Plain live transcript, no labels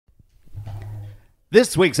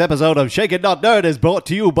This week's episode of Shake It Not Nerd is brought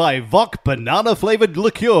to you by Vok Banana Flavored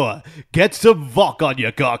Liqueur. Get some Vok on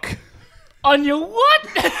your cock. On your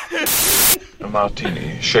what? A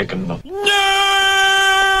martini, shaken not.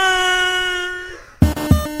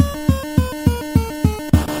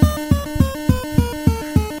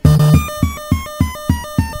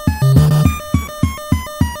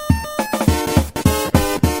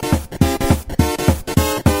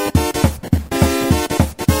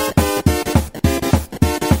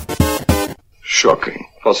 Shocking.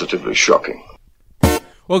 Positively shocking.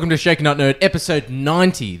 Welcome to Shake Not Nerd, episode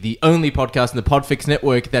 90, the only podcast in the Podfix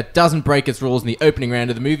network that doesn't break its rules in the opening round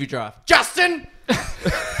of the movie draft. Justin!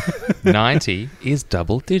 90 is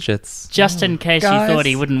double digits. Just in case you thought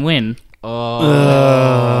he wouldn't win.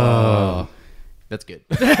 That's good.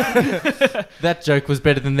 That joke was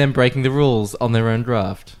better than them breaking the rules on their own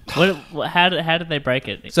draft. How did they break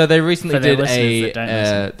it? So they recently For their did listeners that don't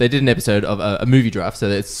listen. they did an episode of a movie draft, so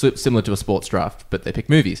it's similar to a sports draft, but they picked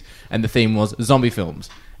movies, and the theme was zombie films.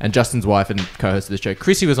 And Justin's wife and co-host of the show,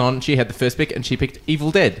 Chrissy, was on. She had the first pick, and she picked Evil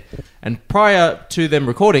Dead. And prior to them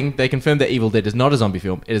recording, they confirmed that Evil Dead is not a zombie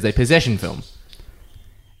film; it is a possession film.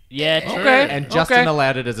 Yeah, true. And Justin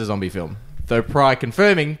allowed it as a zombie film. Though prior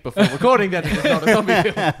confirming before recording that it was not a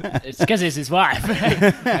zombie film. It's because it's his wife.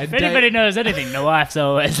 If anybody knows anything, the wife's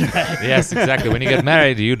always right. Yes, exactly. When you get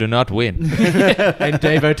married, you do not win. And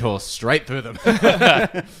Davo tore straight through them.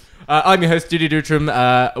 I'm your host, Judy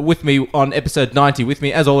Dutram. With me on episode 90, with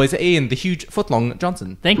me, as always, Ian, the huge footlong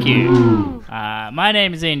Johnson. Thank you. My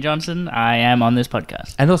name is Ian Johnson. I am on this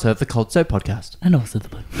podcast. And also the Cold Soap podcast. And also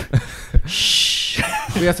the Shh.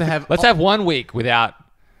 We also have... Let's have 1 week without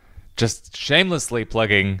just shamelessly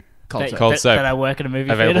plugging Cold that, Soap. Cold that, Soap. that I work at a movie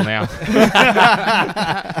Available theater.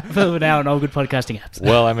 now. Available now on all good podcasting apps.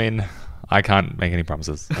 Well, I mean, I can't make any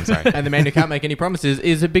promises. I'm sorry. And the man who can't make any promises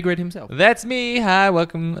is a Big Red himself. That's me. Hi,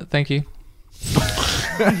 welcome. Thank you.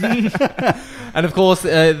 And of course,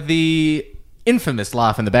 the infamous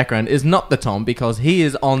laugh in the background is not the Tom, because he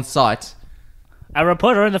is on site. A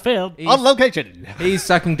reporter in the field. On location. He's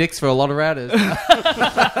sucking dicks for a lot of routers.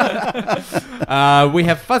 We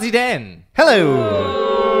have Fuzzy Dan. Hello.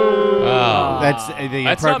 Oh, That's the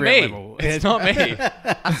that's not appropriate me. level. It's not me.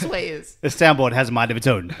 I swear. The soundboard has a mind of its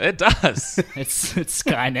own. It does. It's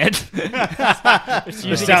Skynet. It's The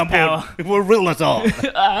using its power. soundboard will rule us all.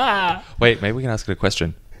 Wait, maybe we can ask it a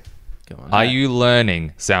question. Go on. Are you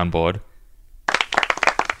learning soundboard?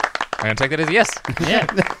 I'm going to take that as a yes. Yeah,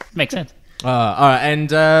 makes sense. All right, and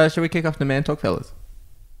shall we kick off the Man Talk, fellas?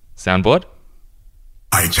 Soundboard?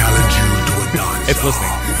 I challenge you to a dance. It's listening.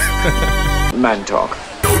 Man talk.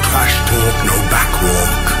 No trash talk, no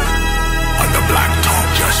backwalk. On the black top,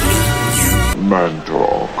 just me, you. Man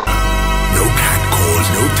talk. No cat calls,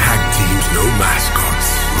 no tag teams, no mascots.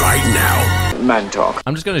 Right now. Man talk.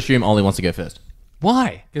 I'm just going to assume Ollie wants to go first.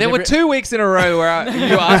 Why? There were 2 weeks in a row where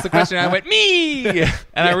you asked the question and I went, me! And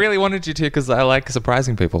I really wanted you to because I like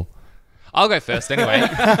surprising people. I'll go first anyway.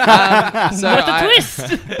 What a twist!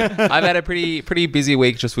 I've had a pretty busy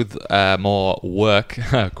week just with more work.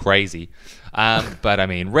 Crazy. But I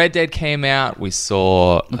mean, Red Dead came out. We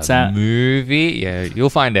saw What's a that? movie. Yeah, you'll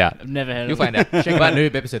find out. I've never heard You'll of find it. out. Check out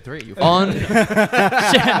Noob episode 3. You'll find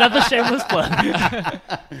Another shameless plug.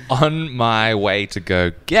 On my way to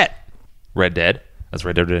go get Red Dead, that's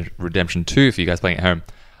Red Dead Redemption 2 for you guys playing at home,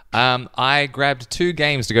 I grabbed 2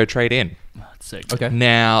 games to go trade in. That's so good. Okay.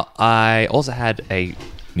 Now, I also had a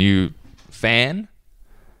new fan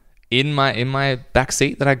in my back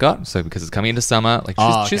seat that I got. So because it's coming into summer, like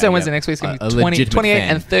Oh, okay, Tuesday, Wednesday, yep. next week, it's going to A be 28 legitimate fan.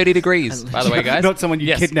 and 30 degrees, by the way, guys. Not someone you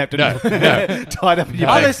Yes. kidnapped and No. tied up in your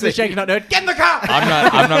I back listen to seat. Shaking Not Nerd. Get in the car!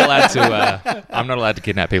 I'm not allowed to. I'm not allowed to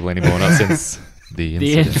kidnap people anymore. Not since the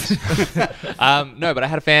incident. No, but I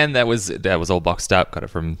had a fan that was all boxed up. Got it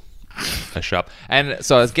from a shop, and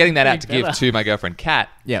so I was getting that out to give to my girlfriend Kat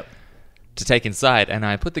Yep. to take inside. And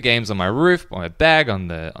I put the games on my roof, put my bag on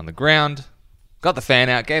the ground, got the fan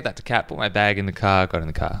out, gave that to Kat, put my bag in the car, got in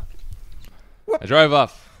the car. I drove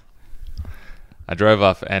off,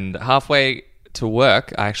 and halfway to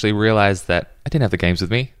work, I actually realized that I didn't have the games with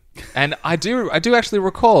me. And I do actually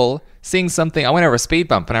recall seeing something. I went over a speed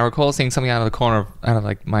bump, and I recall seeing something out of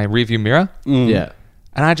like my rearview mirror. Yeah.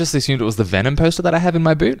 And I just assumed it was the Venom poster that I have in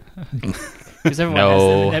my boot. Because everyone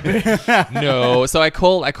No. has them in their boot. No. So I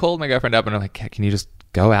called my girlfriend up and I'm like, can you just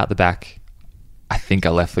go out the back? I think I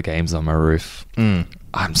left the games on my roof.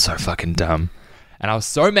 I'm so fucking dumb. And I was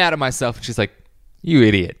so mad at myself. And she's like, you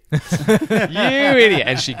idiot. You idiot.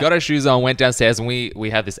 And she got her shoes on, went downstairs, and we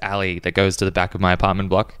have this alley that goes to the back of my apartment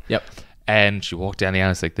block. Yep. And she walked down the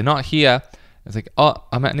alley. It's like, they're not here. I was like, oh,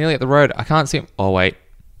 I'm nearly at the road. I can't see them. Oh, wait.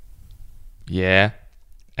 Yeah.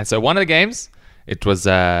 And so one of the games, it was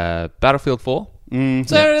Battlefield 4. So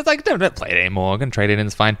it's like, don't play it anymore. I'm going to trade it in.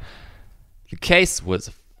 It's fine. The case was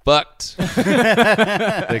fucked.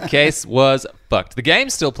 The case was fucked. The game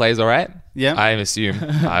still plays all right. Yeah. I assume.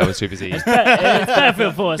 I was too busy. It's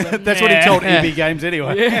Battlefield 4. So That's what he told EB Games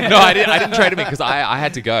anyway. No, I didn't trade it in because I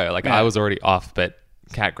had to go. Like, I was already off, but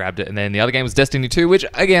Kat grabbed it. And then the other game was Destiny 2, which,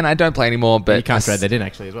 again, I don't play anymore. But You can't trade that in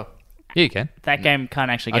actually as well. Yeah, you can. That game can't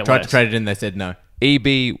actually I get tried worse. to trade it in. They said no.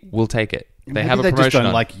 EB will take it. They have a Maybe they promotion just don't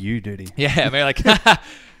on. like you, Duty. Yeah, they're like,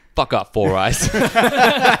 fuck up, Four Eyes.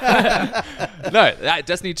 No,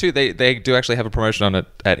 Destiny 2, they do actually have a promotion on it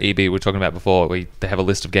at EB we were talking about before. They have a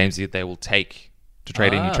list of games that they will take to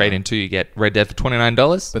trade in. You trade in 2, you get Red Dead for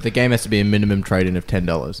 $29. But the game has to be a minimum trade-in of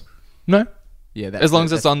 $10. No. Yeah, As long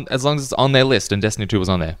as it's on their list, and Destiny 2 was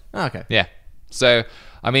on there. Oh, okay. Yeah. So,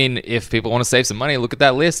 I mean, if people want to save some money, look at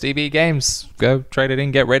that list. EB Games, go trade it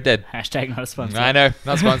in, get Red Dead. Hashtag not a sponsor. I know,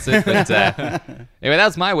 not sponsored, but anyway, that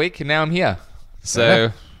was my week, and now I'm here.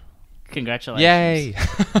 So, Congratulations.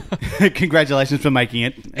 yay! Congratulations for making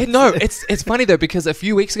it. No, it's funny though, because a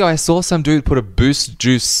few weeks ago I saw some dude put a Boost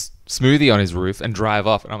Juice smoothie on his roof and drive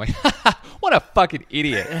off, and I'm like, what a fucking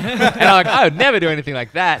idiot! And I'm like, I would never do anything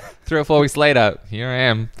like that. 3 or 4 weeks later, here I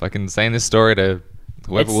am, fucking saying this story to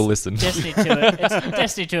whoever will listen. Destiny 2, it's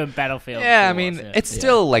Destiny 2 and Battlefield. Yeah, I 4, mean, so- it's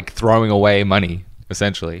still like throwing away money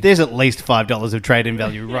essentially. There's at least $5 of trade-in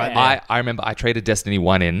value right there. I remember I traded Destiny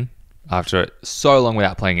 1 in after so long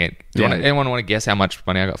without playing it. Anyone want to guess how much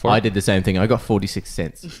money I got for it? I did the same thing. I got 46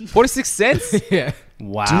 cents. 46 cents? Yeah.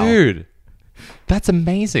 Wow. Dude, that's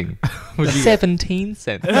amazing. 17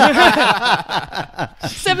 cents.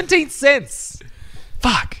 17 cents.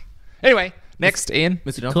 Fuck. Anyway, next, Ian.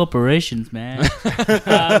 Mr. Johnson? Corporations, man.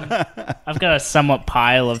 I've got a somewhat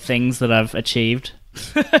pile of things that I've achieved.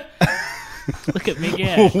 Look at me,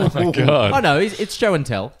 yeah. Oh my god. Oh, no. It's show and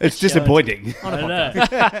tell. It's disappointing. I don't know.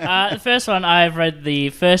 The first one, I've read the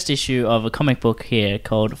first issue of a comic book here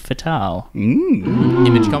called Fatale.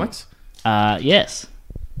 Image Comics? Yes.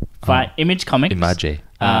 By Image Comics. Imaji.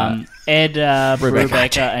 Ed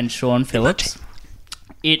Brubaker and Sean Phillips.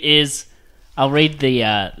 It is... I'll read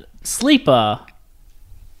the... Sleeper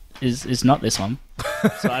is not this one.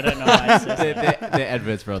 So I don't know why it says that. They're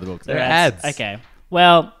adverts for other books. They're ads. Okay.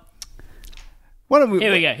 Well... Why don't we,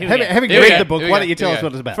 Here we go. Having Here we read go. the book, Here we why go. don't you tell Here us we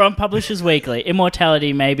what it's about? From Publishers Weekly,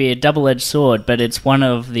 immortality may be a double-edged sword, but it's one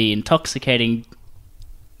the intoxicating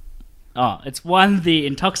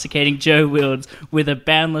Joe wields with a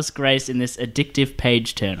boundless grace in this addictive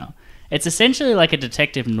page-turner. It's essentially like a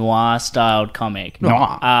detective noir-styled comic.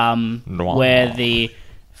 Noir. Where the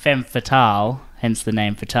femme fatale, hence the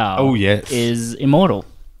name Fatale, Oh, yes. is immortal.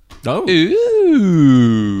 Oh.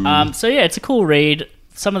 Ooh. So yeah, it's a cool read.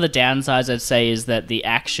 Some of the downsides I'd say is that the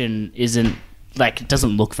action isn't it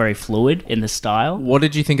doesn't look very fluid in the style. What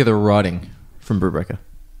did you think of the writing from Brubaker?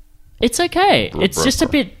 It's okay. It's just a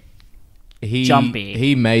bit. Jumpy.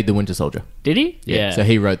 He made The Winter Soldier. Did he? Yeah. So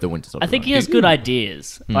he wrote The Winter Soldier. I think he has good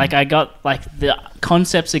ideas. Like I got the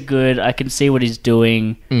concepts are good. I can see what he's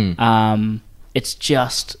doing. It's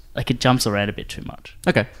just it jumps around a bit too much.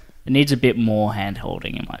 Okay. It needs a bit more hand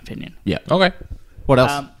holding, in my opinion. Yeah. Okay. What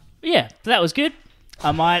else? Yeah, that was good.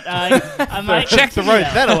 I might Check the road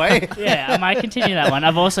that away. Yeah, I might continue that one.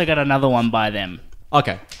 I've also got another one by them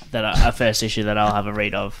Okay. a first issue that I'll have a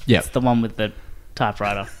read of. Yeah. It's the one with the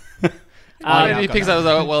typewriter. And he picks up,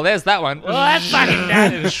 well, there's that one. Well, that's fucking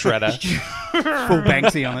that. Shredder. Full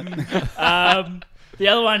Banksy on it. The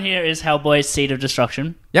other one here is Hellboy's Seed of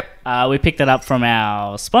Destruction. Yep. We picked that up from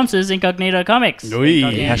our sponsors, Incognito Comics. Oi.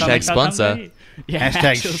 Hashtag sponsor. Yeah, Hashtag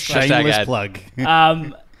actual sponsor. shameless ad. plug.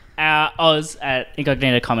 Our Oz at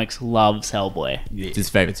Incognito Comics loves Hellboy. It's his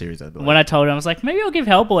favorite series, I believe. When I told him, I was like, maybe I'll give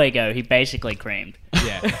Hellboy a go. He basically creamed.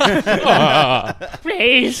 Yeah.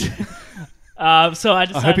 Please. So I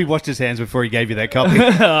decided... I hope he washed his hands before he gave you that copy.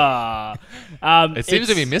 It seems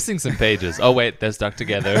to be missing some pages. Oh, wait, they're stuck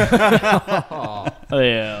together. Oh,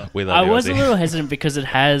 yeah. We love I you, was a Ozzy. little hesitant because it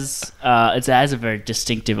has a very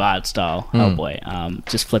distinctive art style, Hellboy.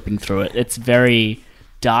 Just flipping through it. It's very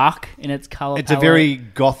dark in its color It's a palette. very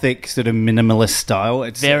gothic sort of minimalist style.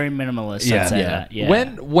 It's very minimalist, Yeah. I'd say Yeah. that.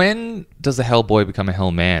 Yeah. When does the Hellboy become a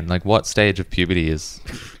Hellman? Like, what stage of puberty is...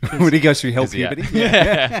 when he goes through hell Is he at- puberty.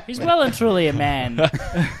 Yeah. He's well and truly a man.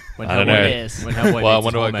 When I don't Hellboy- know. Yes. When Hellboy Well, I meets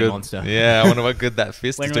wonder his what Hellman good... monster. Yeah, I wonder what good that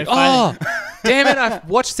fist When is we doing. finally- Oh, damn it, I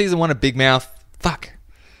watched season 1 of Big Mouth. Fuck.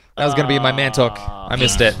 That was going to be my man talk. I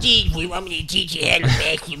missed it. Steve, we want me to teach you how to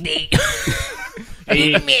masturbate.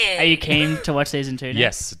 Are you keen to watch season 2 now?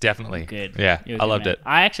 Yes, definitely. Good. Yeah, You're a I good loved man. it.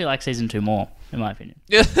 I actually like season 2 more. in my opinion.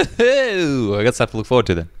 I got stuff to look forward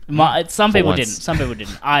to then. Some people once. didn't. Some people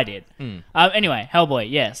didn't. I did. Anyway, Hellboy,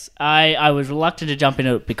 yes. I was reluctant to jump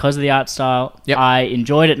into it because of the art style. Yep. I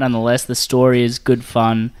enjoyed it nonetheless. The story is good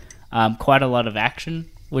fun. Quite a lot of action,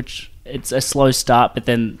 which it's a slow start, but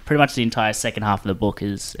then pretty much the entire second half of the book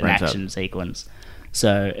is an Ramps up. action sequence.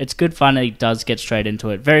 So it's good fun. It does get straight into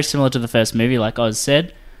it. Very similar to the first movie, like Oz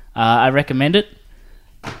said. I recommend it.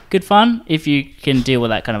 Good fun if you can deal with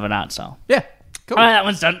that kind of an art style. Yeah. Cool. All right, that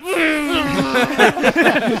one's done.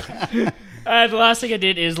 The last thing I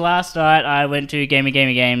did is last night I went to Gamey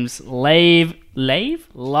Games live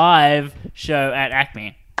show at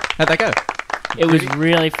Acme. How'd that go? It was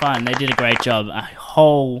really fun. They did a great job. A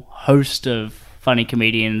whole host of funny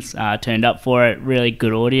comedians turned up for it. Really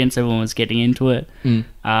good audience. Everyone was getting into it.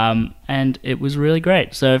 And it was really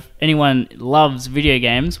great. So if anyone loves video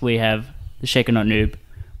games, we have the Shaker Not Noob.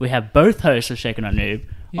 We have both hosts of Shaker Not Noob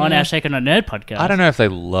on our Shaker Not Nerd podcast. I don't know if they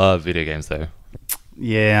love video games though.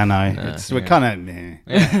 Yeah, I know. We're kind of...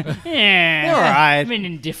 Yeah. All right. I mean,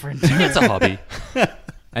 indifferent. It's a hobby.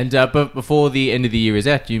 And but before the end of the year is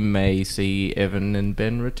out, you may see Evan and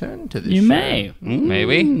Ben return to this You show. may.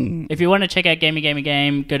 Maybe. If you want to check out Gamey,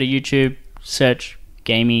 go to YouTube, search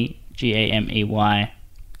Gamey, Gamey,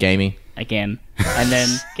 Gamey. again, and then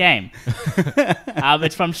Game.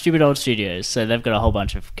 It's from Stupid Old Studios, so they've got a whole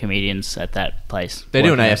bunch of comedians at that place. They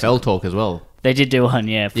do an working on AFL talk as well. They did do one,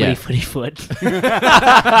 yeah. Yeah. Footy foot.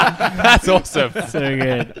 That's awesome. So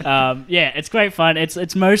good. Yeah, it's great fun.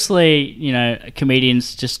 It's mostly,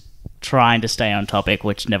 comedians just trying to stay on topic,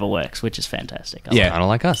 which never works, which is fantastic. I Yeah. love Kind of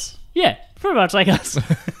like us, it. Yeah, pretty much like us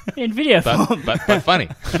in video form. but funny.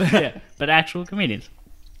 Yeah, but actual comedians.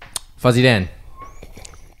 Fuzzy Dan.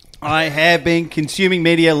 I have been consuming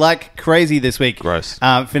media like crazy this week. Gross.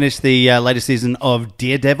 Finished the latest season of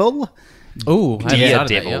Daredevil. Oh,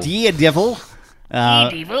 Daredevil. Daredevil.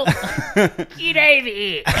 Evil. Get over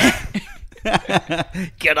here.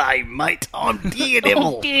 G'day, mate. I'm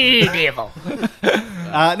Daredevil. Daredevil.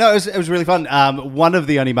 No, it was really fun. One of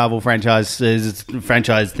the only Marvel franchise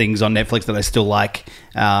things on Netflix that I still like.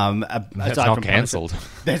 That's not cancelled.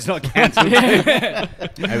 That's not cancelled. Hey,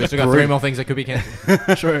 we've still got 3 more things that could be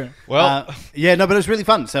cancelled. True. Well, Yeah, no, but it was really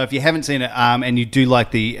fun. So if you haven't seen it and you do like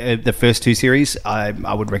the first 2 series, I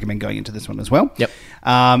would recommend going into this one as well. Yep.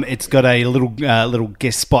 It's got a little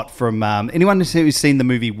guest spot from anyone who's seen the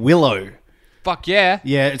movie Willow. fuck yeah.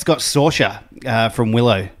 Yeah, it's got Saoirse from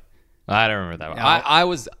Willow. I don't remember that one. I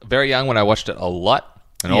was very young when I watched it a lot,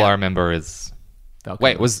 and all Yeah. I remember is...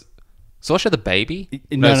 Wait, was Saoirse the baby?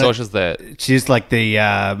 No, no. Saoirse's the... She's like the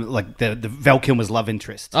Val Kilmer's love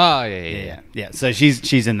interest. Oh, yeah. Yeah. So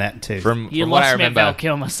she's in that too. From You what I lost me at Val remember...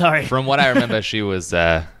 Kilmer, sorry. From what I remember, she was...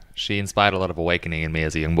 she inspired a lot of awakening in me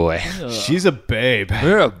as a young boy. She's a babe,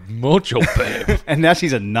 You're a mucho babe. and now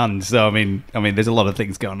she's a nun. So I mean, there's a lot of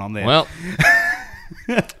things going on there. Well,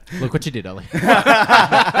 Look what you did, Ollie. look,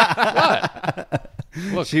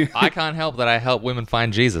 I can't help that I help women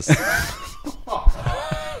find Jesus.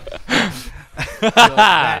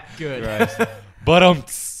 Good. But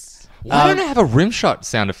why don't I have a rim shot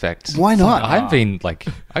sound effect? Why not? I've been like,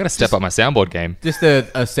 I gotta step up my soundboard game. Just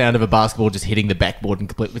a sound of a basketball just hitting the backboard and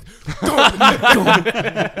complete with.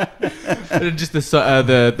 And just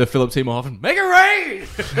the Philip Seymour Hoffman. Make it rain!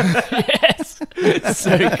 Yes. It's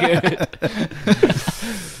so good.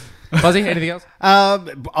 Fuzzy, anything else?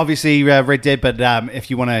 Obviously Red Dead, but if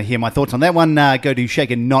you want to hear my thoughts on that one, go to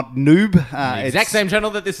Shaker Not Noob. Exact same channel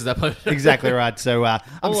that this is uploaded. Exactly right. So I'm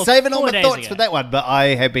All of saving all 4 my days thoughts ago. for that one, but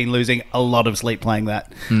I have been losing a lot of sleep playing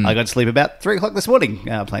that. I got to sleep about 3 o'clock this morning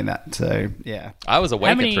playing that. So yeah, I was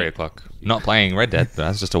awake many- at 3 o'clock, not playing Red Dead, but I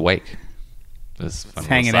was just awake. This fun little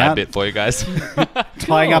hanging side out. bit for you guys.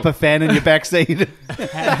 tying up a fan in your backseat.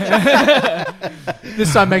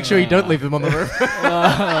 This time, make sure you don't leave them on the roof.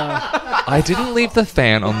 I didn't leave the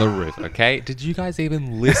fan on the roof. Okay, did you guys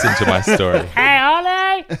even listen to my story? Hey,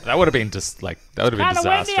 Ollie. That would have been just like that would have been Kind of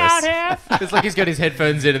windy out disastrous. here. It's like he's got his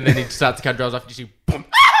headphones in and then he starts to cut drives off and you see boom.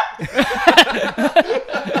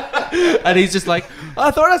 And he's just like,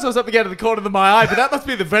 I thought I saw something out of the corner of my eye, but that must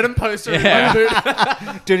be the Venom poster in my boot.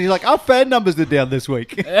 Dude, he's like, our fan numbers are down this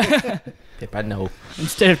week. Yep, I know.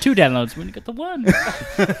 Instead of 2 downloads, when you got the 1.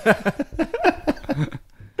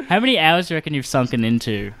 How many hours do you reckon you've sunken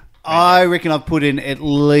into? I reckon I've put in at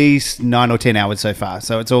least 9 or 10 hours so far.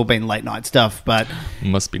 So it's all been late night stuff, but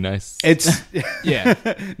Must be nice. it's Yeah.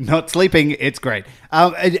 not sleeping. It's great.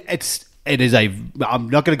 I'm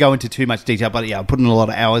not going to go into too much detail, but yeah, I put in a lot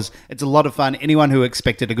of hours. It's a lot of fun. Anyone who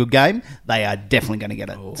expected a good game, they are definitely going to get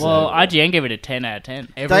it. Well, IGN gave it a 10 out of 10.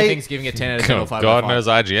 Everything's giving it 10 out of 10 or 5 out God of 5. knows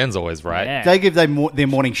IGN's always right. Yeah. They give their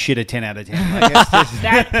morning shit a 10 out of 10. Like, it's just-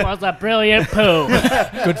 That was a brilliant poo.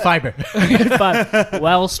 Good fiber.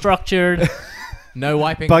 Well structured. No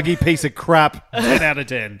wiping. buggy piece of crap, 10 out of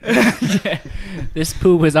 10. This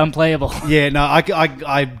poo was unplayable. Yeah, no,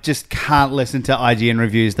 I just can't listen to IGN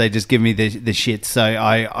reviews. They just give me the shit. So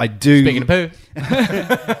I do. Speaking of poo.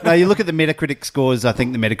 No, you look at the Metacritic scores. I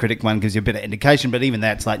think the Metacritic one gives you a bit of indication, but even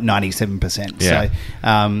that's like 97%. Yeah.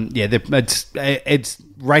 So, it's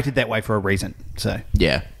rated that way for a reason. So,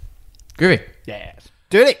 Yeah. Groovy. yeah.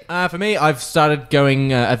 Dirty. For me, I've started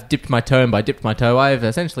going. I've dipped my toe, and by dipped my toe, I've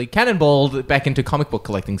essentially cannonballed back into comic book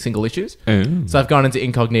collecting single issues. So I've gone into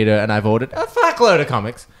Incognito and I've ordered a fuckload of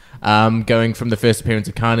comics, going from the first appearance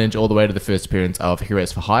of Carnage all the way to the first appearance of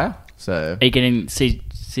Heroes for Hire. So Are you getting seed?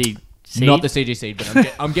 not the CG seed,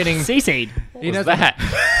 but I'm getting. C-seed. You know that?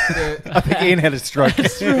 I think Ian had a stroke. I'm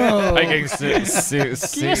getting Can you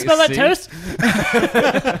smell that toast?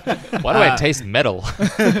 Why do I taste metal?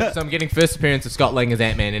 So I'm getting first appearance of Scott Lang as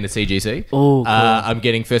Ant-Man in a CGC. Oh, cool. I'm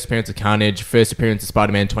getting first appearance of Carnage, first appearance of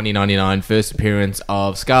Spider-Man 2099, first appearance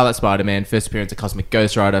of Scarlet Spider-Man, first appearance of Cosmic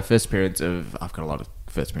Ghost Rider, first appearance of... I've got a lot of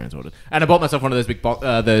first appearance ordered. And I bought myself one of those big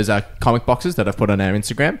comic boxes that I've put on our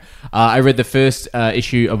Instagram. I read the first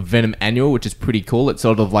issue of Venom Annual, which is pretty cool. It's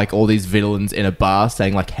sort of like all these villains in a bar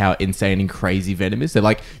saying like how insane and crazy Venom is. They're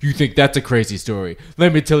like, you think that's a crazy story?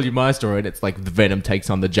 Let me tell you my story. And it's like the Venom takes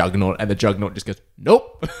on the Juggernaut and the Juggernaut just goes,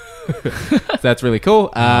 nope. So that's really cool.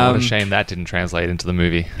 What a shame that didn't translate into the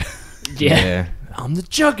movie. Yeah. I'm the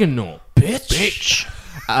Juggernaut, bitch.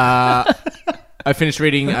 I finished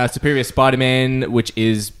reading Superior Spider-Man, which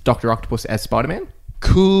is Dr. Octopus as Spider-Man.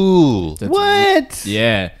 Cool. What?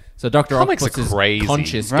 Yeah. So Dr. Comics are Octopus's crazy,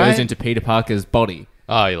 conscious right? goes into Peter Parker's body,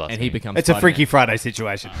 Oh, you love and he becomes It's a Spider-Man. Freaky Friday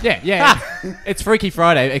situation. Yeah. It's Freaky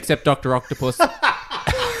Friday, except Dr. Octopus.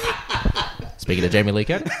 Speaking of Jamie Lee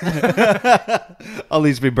Curtis.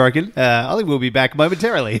 Ollie's been broken. Ollie will be back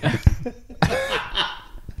momentarily.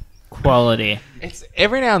 Quality. It's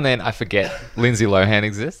every now and then I forget Lindsay Lohan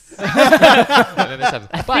exists. And then this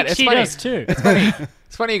happens. But it's She funny. does too.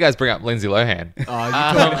 It's funny you guys bring up Lindsay Lohan.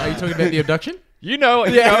 Are you talking about the abduction? You know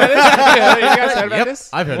about this? Yeah, you guys heard about this?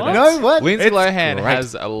 I've heard What? about it. No, what? Lindsay Lohan great.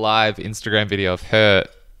 has a live Instagram video of her.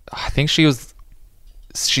 I think she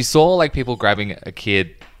saw like people grabbing a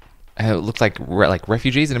kid. It looked like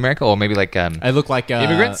refugees in America, or maybe like They look like...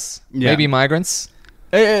 immigrants, yeah. maybe migrants.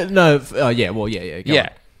 Yeah. Go Yeah, on.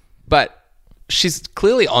 but she's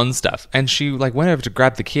clearly on stuff, and she like went over to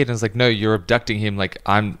grab the kid and was like, "No, you're abducting him. Like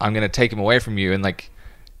I'm gonna take him away from you." And like,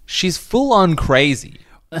 she's full on crazy.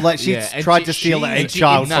 Like she's Yeah, and tried she- to steal she- a she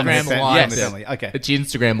child from Instagram her lives family. it. Okay. She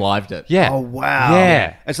Instagram lived it. Yeah. Oh, wow.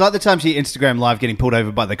 Yeah. It's like the time she Instagram live getting pulled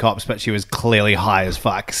over by the cops, but she was clearly high as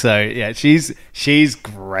fuck. So, yeah, she's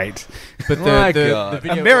great. But My the God.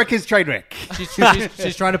 video... America's train wreck.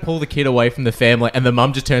 She's trying to pull the kid away from the family, and the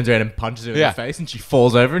mum just turns around and punches her in Yeah. the face, and she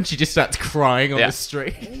falls over, and she just starts crying on Yeah. the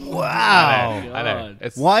street. Wow. I know.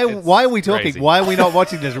 It's, Why it's are we talking? crazy. Why are we not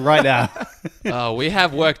watching this right now? Oh, we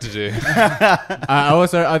have work to do. I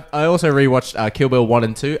also rewatched Kill Bill 1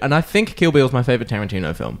 and 2, and I think Kill Bill is my favorite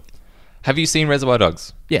Tarantino film. Have you seen Reservoir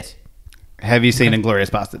Dogs? Yes. Have you seen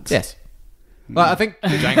Inglourious Bastards? Yes. Well, I think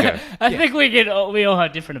Django. I think we all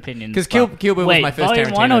have different opinions. because Kill Bill was Wait, my first volume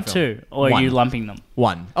Tarantino one or film. two? Or are One. you lumping them?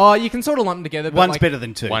 One. Oh, you can sort of lump them together. But One's like, better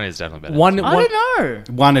than two. One is definitely better. One. I don't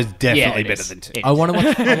know. One is definitely Yeah, it better is. than two. It I is. want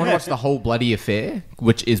to watch the whole bloody affair,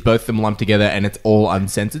 which is both of them lumped together, and it's all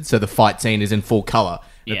uncensored. So the fight scene is in full color.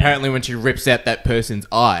 And Yeah. apparently, when she rips out that person's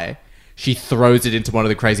eye, she throws it into one of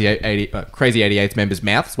the Crazy 88's members'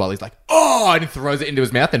 mouths while he's like, "Oh!" and he throws it into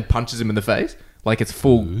his mouth and punches him in the face. Like it's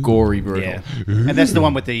full gory brutal. Yeah. And that's the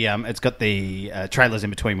one with the, it's got the trailers in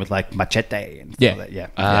between with like machete and stuff Yeah. like that.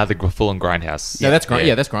 Yeah. The full-on Grindhouse. No, that's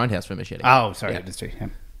that's Grindhouse for Machete. Oh, sorry. Yeah. That's true. Yeah.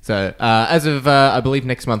 So, as of, I believe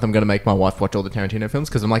next month, I'm going to make my wife watch all the Tarantino films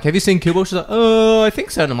because I'm like, have you seen Kill Bill? She's like, oh, I think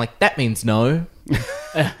so. And I'm like, that means no.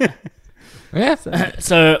 Yeah.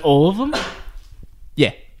 So all of them?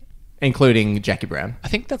 Yeah. Including Jackie Brown. I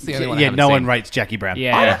think that's the only one I Yeah, haven't no seen. one rates Jackie Brown.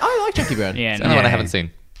 Yeah. I like Jackie Brown. Yeah. It's the only one I haven't seen.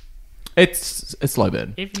 It's a slow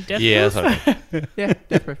burn. Even Death Yeah, Proof? that's what Yeah,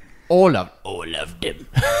 Death Proof. All of them.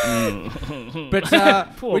 But,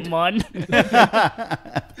 Poor man.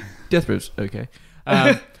 Death Proof's okay.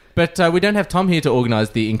 But we don't have Tom here to organise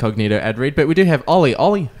the Incognito ad read, but we do have Ollie.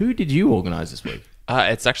 Ollie, who did you organise this week?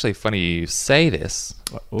 It's actually funny you say this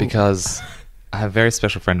because I have a very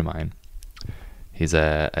special friend of mine. He's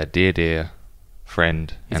a dear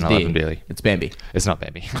friend, and It's I love Deer. him dearly. It's Bambi. It's not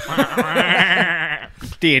Bambi.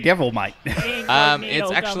 Daredevil, mate.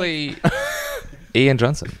 It's actually Ian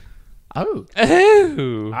Johnson. Oh.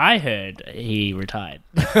 Oh. I heard he retired.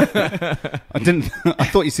 I didn't. I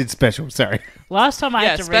thought you said special. Sorry. Last time I Yeah,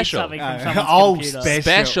 had to special. read something from someone's Oh, computer.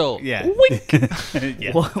 Special. Yeah.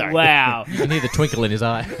 Yeah. Sorry. Wow. You can hear the twinkle in his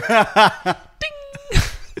eye.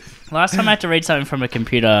 Last time I had to read something from a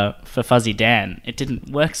computer for Fuzzy Dan, it didn't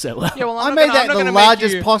work so well. Yeah, well, I made that the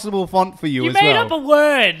largest possible font for you, You as made well. up a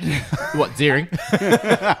word. What, Zeering?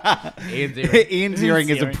 Ian Zeering. Ian's earring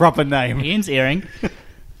is a Earring. proper name. Ian's earring.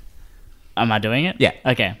 Am I doing it? Yeah.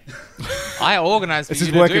 Okay. I organized for This you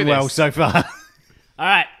is to working do well this. so far. All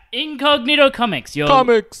right. Incognito Comics. Your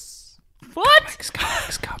Comics. What?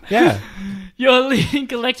 Yeah. Your leading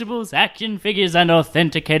collectibles, action figures, and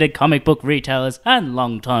authenticated comic book retailers, and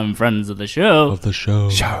longtime friends of the show.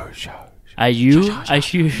 Are you a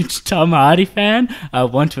huge Tom Hardy fan?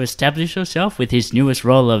 Want to establish yourself with his newest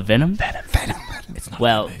role of Venom?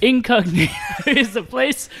 Well, Incognito is the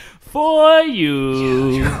place for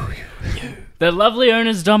you. The lovely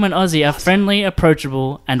owners Dom and Ozzy are friendly,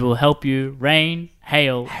 approachable, and will help you rain,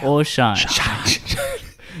 hail, or shine.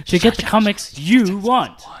 To get the comics you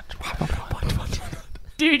want.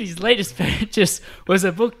 Dude, his latest purchase was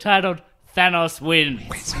a book titled Thanos Wins.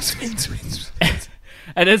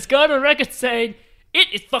 And it's gone on record saying, it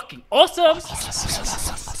is fucking awesome.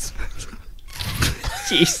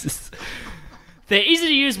 Jesus. Their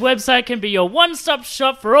easy-to-use website can be your one-stop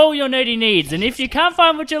shop for all your nerdy needs, and if you can't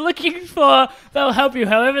find what you're looking for, they'll help you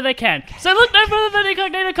however they can. So look no further than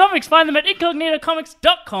Incognito Comics. Find them at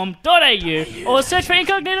incognitocomics.com.au or search for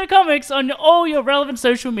Incognito Comics on all your relevant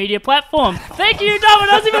social media platforms. Thank you, Dom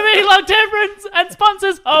and Ozzy, for being long-term friends and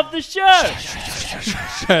sponsors of the show.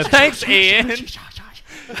 Thanks, Ian.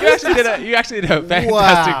 You actually did a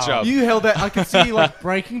fantastic job. You held that. I could see you like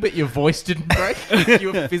breaking, but your voice didn't break.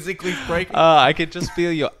 You were physically breaking. I could just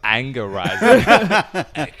feel your anger rising.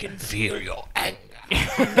 I can feel your anger.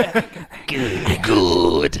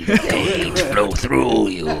 Good. Rage flow through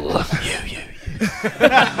you.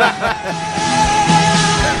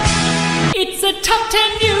 It's a top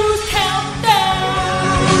 10 news countdown.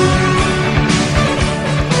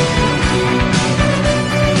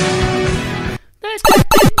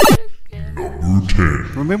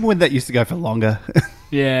 Remember when that used to go for longer?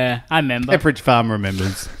 Yeah, I remember. Pepperidge Farm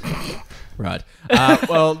remembers. Right.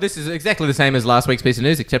 Well, this is exactly the same as last week's piece of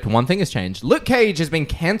news, except one thing has changed. Luke Cage has been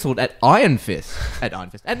cancelled at Iron Fist. At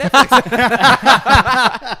Netflix.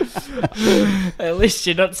 At least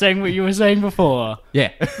you're not saying what you were saying before. Yeah.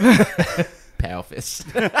 Power Fist.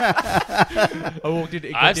 I walked into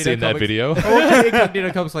I've Incognito seen that Comics. video. I walked into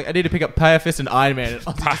Incognito Comics like, I need to pick up Power Fist and Iron Man. And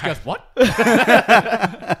I just goes, what?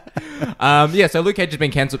 Yeah, so Luke Cage has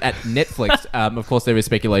been cancelled at Netflix. Of course, there is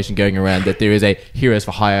speculation going around that there is a Heroes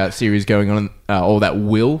for Hire series going on, or that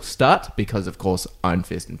will start, because, of course, Iron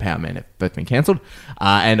Fist and Power Man have both been cancelled.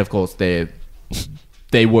 And, of course, they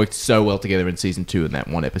worked so well together in Season 2 in that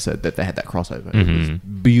one episode that they had that crossover. It was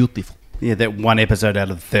beautiful. Yeah, that one episode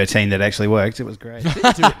out of 13 that actually worked. It was great.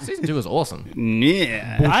 Season 2 was awesome.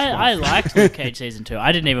 Yeah. I liked Luke Cage season 2.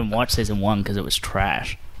 I didn't even watch season 1 because it was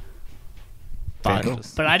trash. But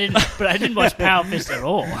I didn't watch Power Fist at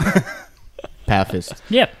all. Power Fist.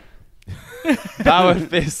 Yep. Power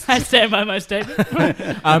Fist. I stand by my statement.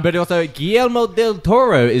 But also, Guillermo del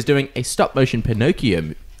Toro is doing a stop-motion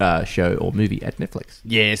Pinocchio show or movie at Netflix.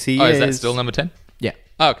 Yes, he Oh, is. is that still number 10? Yeah.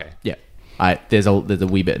 Oh, okay. Yeah. There's a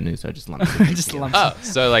wee bit of news, so I just lumped it. Just lump. Oh,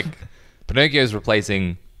 so like Pinocchio's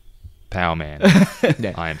replacing Power Man.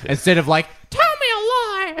 Yeah. Iron Fist. Instead of like, tell me a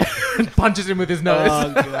lie, and punches him with his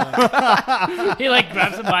nose. He like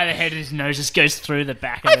grabs him by the head and his nose just goes through the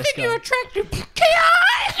back of the skull. attractive.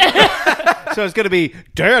 So it's going to be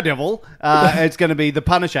Daredevil. It's going to be the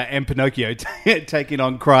Punisher and Pinocchio taking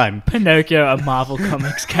on crime. Pinocchio, a Marvel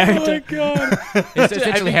Comics character. It's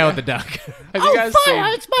essentially Howard the Duck. Have you guys seen?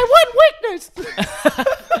 It's my one weakness.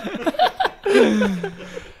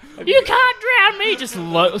 You can't drown me. Just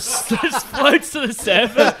floats to the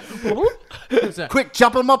surface. Quick,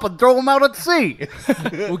 chop him up and throw him out at sea.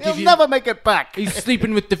 We'll He'll give you. never make it back. He's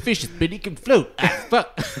sleeping with the fishes, but he can float. Ah,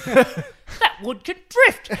 fuck. That wood can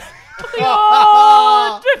drift.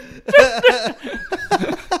 Oh, drift.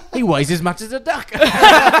 He weighs as much as a duck.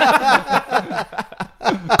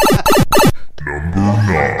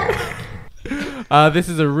 This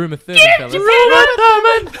is a rumor Thurman,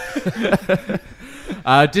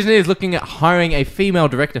 fellas. Disney is looking at hiring a female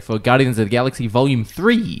director for Guardians of the Galaxy Volume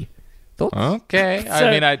 3. Thoughts? Okay.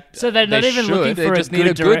 So they're not even looking They for just a need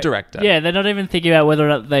good a good director. Yeah, they're not even thinking about whether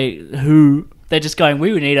or not who They're just going,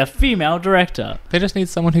 we would need a female director. They just need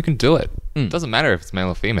someone who can do it. Doesn't matter if it's male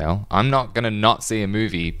or female. I'm not going to not see a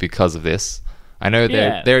movie because of this. I know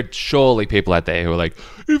there are surely people out there who are like,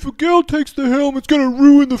 if a girl takes the helm, it's going to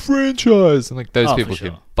ruin the franchise. And like, those Oh, people for sure.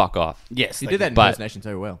 can fuck off. Yes, You they did that can. But- impersonation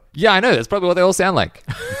so well. Yeah, I know. That's probably what they all sound like.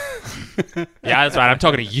 Yeah, that's right. I'm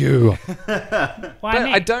talking to you. Why But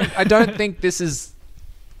me? I don't think this is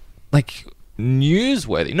like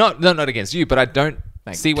newsworthy. Not against you, but I don't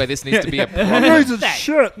see where this needs to be a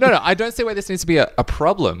problem. No, I don't see where this needs to be a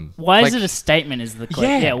problem. Why is Like, it a statement? Is the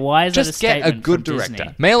question? Yeah. Why is it a just get statement? a good from director,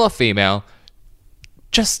 Disney? male or female.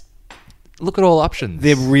 Just look at all options.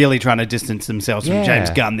 They're really trying to distance themselves from Yeah. James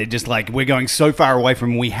Gunn. They're just like, we're going so far away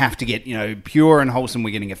from. We have to get pure and wholesome. We're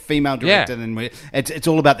getting a female director, Yeah. and it's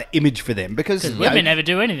all about the image for them because you know, Women never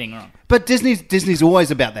do anything wrong. But Disney's always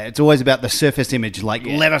about that. It's always about the surface image. Like,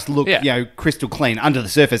 let us look, Yeah. crystal clean. Under the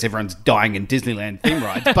surface, everyone's dying in Disneyland theme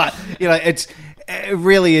rides. But it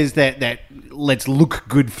really is that let's look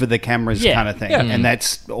good for the cameras Yeah. kind of thing, Yeah. and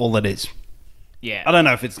that's all it is. Yeah. I don't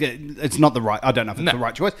know if it's not the right. I don't know if it's the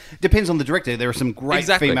right choice. Depends on the director. There are some great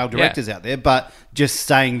Exactly, female yeah. directors out there, but just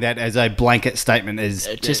saying that as a blanket statement is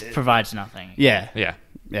It just provides nothing. yeah, Yeah.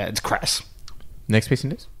 it's crass. Next piece of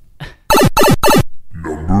news.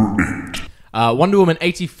 Wonder Woman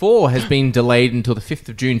 84 has been delayed until the 5th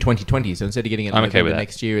of June 2020. So instead of getting it I'm okay with that.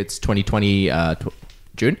 next year, it's 2020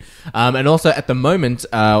 June. And also at the moment,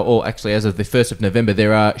 or actually as of the 1st of November,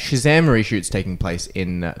 there are Shazam reshoots taking place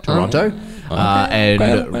in Toronto.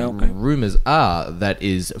 And rumours are that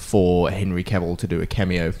is for Henry Cavill to do a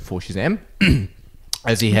cameo for Shazam.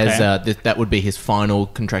 As he has, that would be his final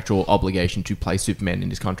contractual obligation to play Superman in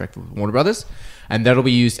his contract with Warner Brothers. And that'll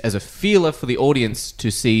be used as a feeler for the audience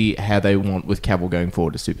to see how they want with Cavill going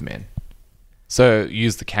forward as Superman. So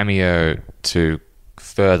use the cameo to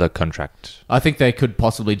further contract. I think they could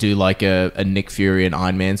possibly do like a Nick Fury and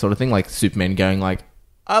Iron Man sort of thing, like Superman going like,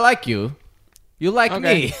 I like you. You like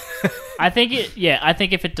me. I think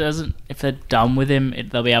if they're done with him,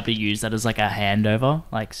 they'll be able to use that as like a handover,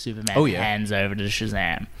 like Superman hands over to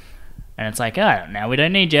Shazam, and it's like, oh, now we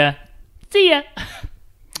don't need you. See ya.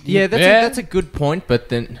 Yeah, that's a good point, but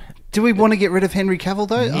then... Do we want to get rid of Henry Cavill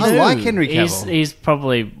though? I like Henry Cavill. He's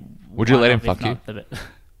probably. Would you one let him of, if fuck you? not the bit-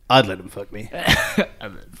 I'd let him fuck me.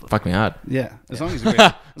 Fuck me hard. Yeah, as long as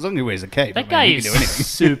he wears a cape. That I guy mean, he is can do anything.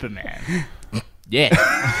 Superman. Yeah.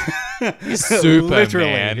 Superman. Literally,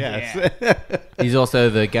 yes. He's also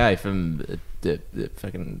the guy from the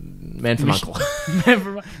fucking Man from Uncle.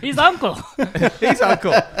 He's uncle. He's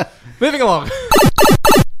Uncle. Moving along.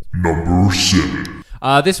 Number 7.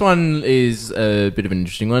 This one is a bit of an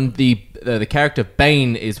interesting one. The character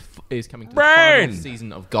Bane is coming to the final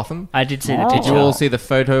season of Gotham. I did see the Did you picture. all see the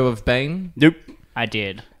photo of Bane? Nope. I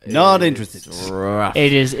did. Not interested. Rough.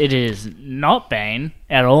 It is not Bane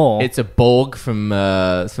at all. It's a Borg from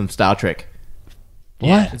Star Trek.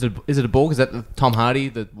 What? Is it a Borg? Is that the Tom Hardy?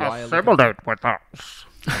 The wire Assimilate with us.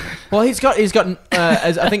 Well, he's got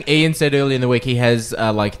as I think Ian said earlier in the week, he has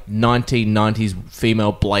like 1990s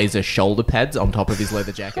female blazer shoulder pads on top of his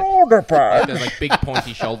leather jacket. Shoulder pads. There's like big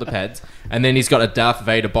pointy shoulder pads, and then he's got a Darth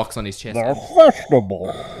Vader box on his chest. They're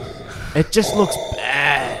fashionable. It just looks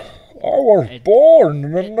bad. I was born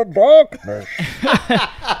in the darkness.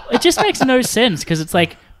 It just makes no sense because it's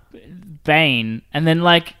like Bane, and then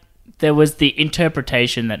like there was the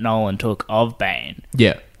interpretation that Nolan took of Bane,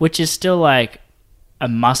 Yeah, which is still like a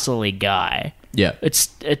muscly guy. yeah.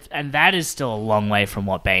 And that is still a long way from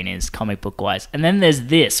what Bane is comic book wise. And then there's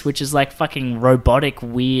this, which is like fucking robotic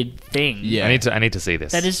weird thing. Yeah. I need to see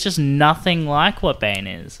this. That is just nothing like what Bane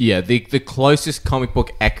is. Yeah, the closest comic book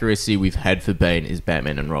accuracy we've had for Bane is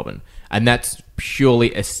Batman and Robin. And that's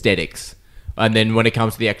purely aesthetics. And then when it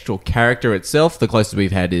comes to the actual character itself, the closest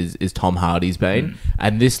we've had is Tom Hardy's Bane.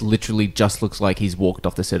 And this literally just looks like he's walked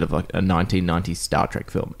off the set of like a 1990s Star Trek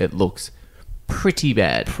film. It looks pretty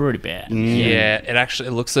bad. Pretty bad. Yeah,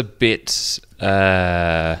 it looks a bit.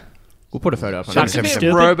 We'll put a photo up on Looks a Instagram. bit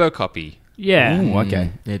Stupid. RoboCopy. Yeah.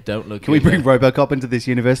 Okay. Yeah, don't look. Can we bring RoboCop into this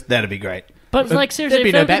universe? That'd be great. But like seriously, There'd be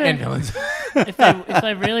if no they were Batman gonna- villains. if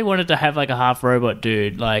they really wanted to have like a half robot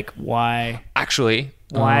dude, like why Actually,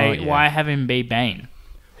 why have him be Bane?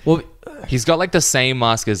 Well, he's got like the same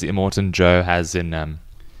mask as Immortan Joe has in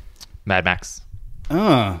Mad Max.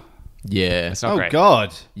 Oh, yeah. It's not oh great.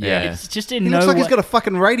 God. Yeah. It's just in He no looks like way, he's got a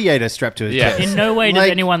fucking radiator strapped to his Yeah. chest. in no way does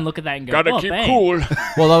Like- anyone look at that and go, Gotta "Oh, keep Bane." cool.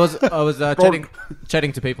 Well, I was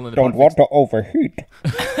chatting to people in the Don't Podfix. want to overheat.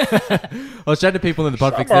 I was chatting to people in the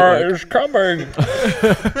Podfix Summer network. is coming.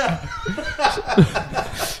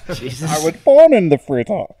 I was born in the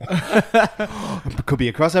freezer. Could be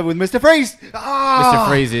a crossover with Mr. Freeze. Mr.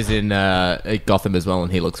 Freeze is in Gotham as well,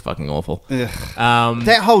 and he looks fucking awful.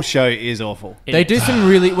 That whole show is awful. They do some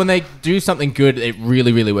really, when they do something good, it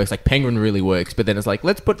really, really works. Like Penguin really works, but then it's like,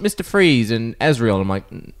 let's put Mr. Freeze and Azrael. I'm like,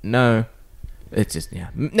 no. It's just, yeah.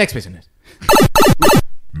 Next piece of news.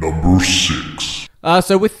 Number 6.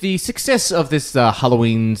 So with the success of this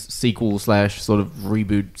Halloween sequel / sort of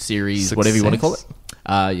reboot series, whatever you want to call it.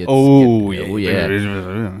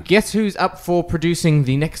 Yeah. Guess who's up for producing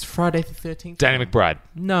the next Friday the 13th? Danny McBride.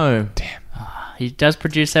 No. Damn. He does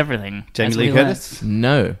produce everything. Jamie as Lee we learned. Curtis.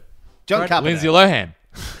 No. John Carpenter. Lindsay Lohan.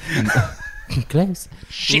 Close.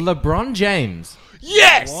 LeBron James.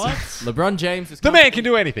 Yes! What? LeBron James. The man can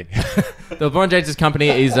do anything. LeBron James' company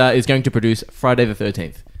is going to produce Friday the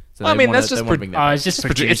 13th. So I they mean, wanna- that's just they wanna bring that Oh, back. it's just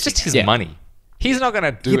It's just his Yeah. money. He's not going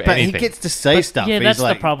to do Yeah, but anything. he gets to say stuff. yeah, He's that's the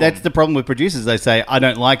like, problem. That's the problem with producers. They say, I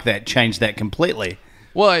don't like that. Change that completely.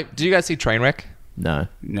 Well, do you guys see Trainwreck? No.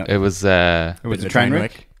 No. It was... It was a train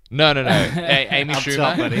wreck. No. Amy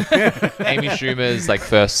Schumer. Amy Schumer's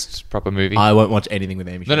first proper movie. I won't watch anything with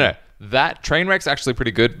Amy Schumer. No. That Trainwreck's actually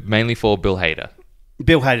pretty good, mainly for Bill Hader.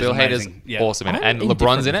 Bill Hader's Bill Hader's amazing. Yeah. awesome in it. I'm And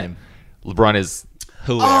LeBron's in indifferent it. with LeBron is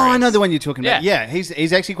hilarious. Oh, I know the one you're talking about. Yeah. Yeah,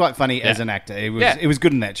 he's actually quite funny as Yeah. an actor. It Yeah. was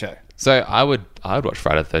good in that show. So I would watch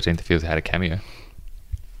Friday the 13th if he had a cameo.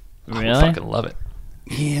 I would Really? fucking love it.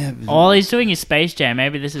 Yeah. All he's doing is Space Jam.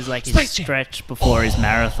 Maybe this is like his Space Jam. stretch before his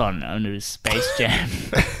marathon under his Space Jam.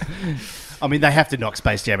 I mean, they have to knock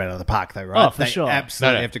Space Jam out of the park, though, right? Oh, for they sure.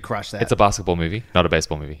 Absolutely No. have to crush that. It's a basketball movie, not a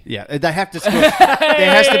baseball movie. Yeah, they have to score. There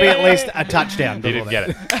has to be at least a touchdown. You before didn't get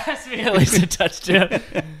it. Has to be at least a touchdown.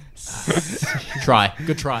 Try.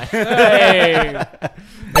 Good try. Hey.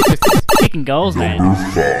 Kicking goals, man.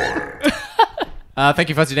 Thank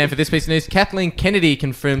you, Fuzzy Dan, for this piece of news. Kathleen Kennedy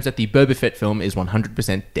confirms that the Boba Fett film is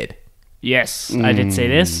 100% dead. Yes, I did see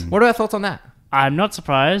this. What are our thoughts on that? I'm not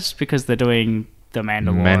surprised because they're doing The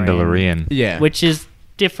Mandalorian. Yeah. which is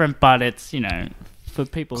different, but it's, for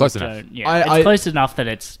people Close who enough. don't... Yeah, I- it's close enough that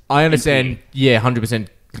it's... I understand, 100%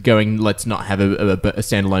 going, let's not have a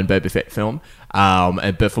standalone Boba Fett film.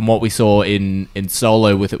 But from what we saw in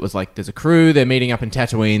Solo, with it was like, there's a crew, they're meeting up in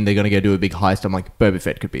Tatooine, they're going to go do a big heist. I'm like, Boba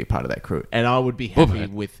Fett could be a part of that crew. And I would be happy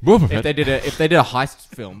with... If they did a heist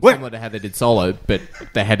film, similar to how they did Solo, but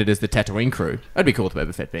they had it as the Tatooine crew, I'd be cool with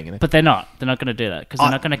Boba Fett being in it. But they're not. They're not going to do that because they're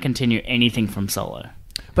not going to continue anything from Solo.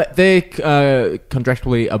 But they're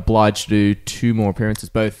contractually obliged to do 2 more appearances,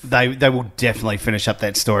 both... They will definitely finish up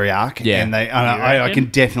that story arc. Yeah. And I reckon?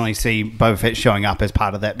 can definitely see Boba Fett showing up as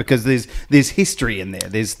part of that because there's history in there.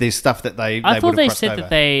 There's stuff that they I thought would they have crossed said over.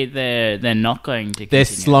 that they're not going to They're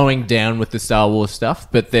continue. slowing down with the Star Wars stuff,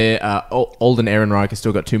 but they're Alden Ehrenreich has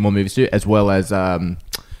still got 2 more movies to do, as well as Donald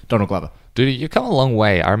Glover. Dude, you've come a long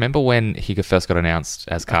way. I remember when he first got announced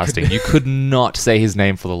as casting, you could not say his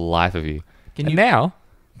name for the life of you. Can And you- now...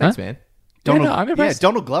 Thanks, Huh? man. Donald, I'm impressed.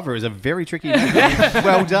 Donald Glover is a very tricky name.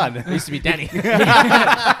 Well done. It used to be Danny.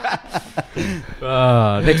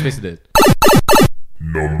 Next piece of news.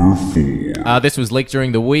 Number 4. This was leaked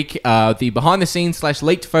during the week. The behind-the-scenes /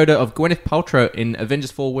 leaked photo of Gwyneth Paltrow in Avengers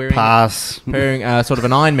 4 wearing sort of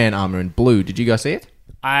an Iron Man armor in blue. Did you guys see it?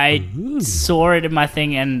 I saw it in my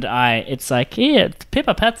thing, and it's like,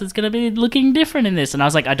 Pippa Potts is going to be looking different in this, and I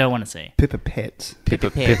was like, I don't want to see. Pippa Pets. Pippa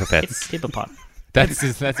Pets. Pippa Pot. That's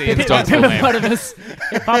Ian's dog's full name. Anonymous.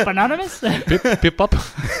 Pip Anonymous. Pip-Pop.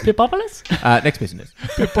 Pipopolis. Next piece of news.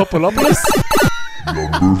 Pip-Popolopoulos.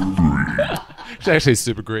 It's actually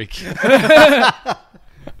super Greek.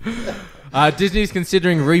 Disney's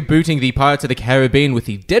considering rebooting the Pirates of the Caribbean with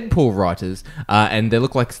the Deadpool writers, and they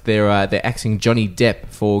look like they're axing Johnny Depp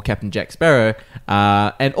for Captain Jack Sparrow,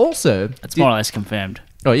 and also It's more or less confirmed.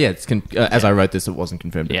 Oh yeah, it's as I wrote this, it wasn't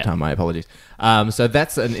confirmed at Yeah. the time. My apologies. So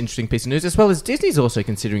that's an interesting piece of news, as well as Disney's also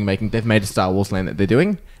considering they've made a Star Wars land that they're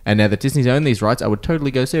doing, and now that Disney's owned these rights, I would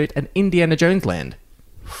totally go see it, an Indiana Jones land.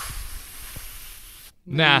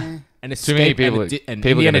 Nah. An Too many escape, people- an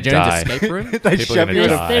people are Indiana gonna Jones die. escape room. They People shove are you in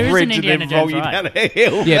gonna a die. There is fridge an and then Indiana roll Jones you ride. down a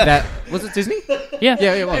hill. Yeah, that was it. Disney? Yeah.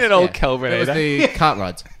 Yeah, it was. In an old yeah. Kelvinator. It was the cart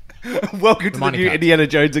rides. Welcome to the mining new carts. Indiana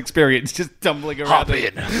Jones experience. Just tumbling around. Hop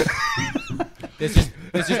in. There's just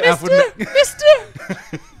Alfred.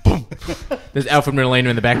 There's Alfred Molina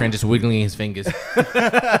in the background just wiggling his fingers.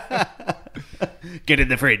 Get in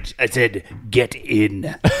the fridge. I said, get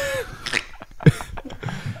in.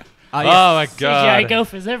 Oh my CGI god.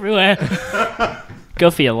 gophers everywhere. Go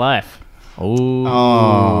for your life.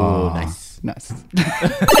 Oh, nice. Nice.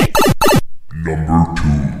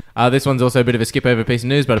 Number 2. This one's also a bit of a skip over piece of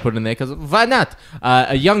news, but I put it in there because why not?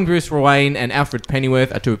 A young Bruce Wayne and Alfred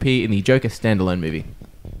Pennyworth are to appear in the Joker standalone movie.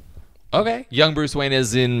 Okay. Young Bruce Wayne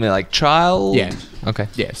is in like child. Yeah. Okay.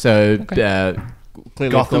 Yeah, so clearly,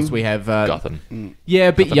 of Gotham? course, we have Gotham. Yeah,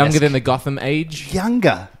 a bit Gotham-esque. younger than the Gotham age.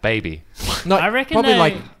 Younger. Baby. No, I reckon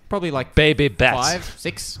probably like Baby bat. 5,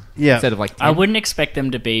 6. Yeah. Instead of like 10. I wouldn't expect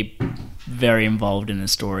them to be very involved in the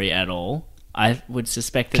story at all. I would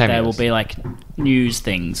suspect that they Cameos. will be like news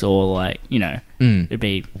things or like, it'd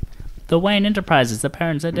be the Wayne Enterprises, the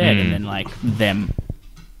parents are dead, and then like them,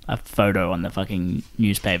 a photo on the fucking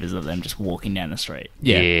newspapers of them just walking down the street.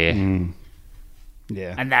 Yeah.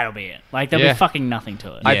 Yeah. And that'll be it. Like, there'll Yeah. be fucking nothing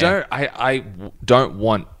to it. I don't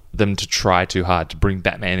want them to try too hard to bring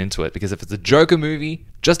Batman into it, because if it's a Joker movie,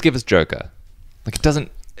 just give us Joker. Like, it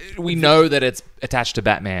doesn't. We know that it's attached to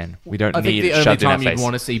Batman. We don't I think need the it only shoved in our time you'd face.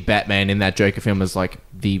 want to see Batman in that Joker film is like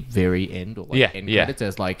the very end or like end yeah. credits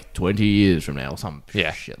as like 20 years from now or some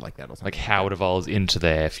Yeah. shit like that or something. Like how it evolves into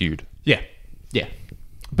their feud. Yeah.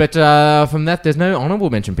 But from that, there's no honorable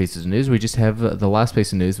mention pieces of news. We just have the last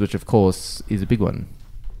piece of news, which of course is a big one.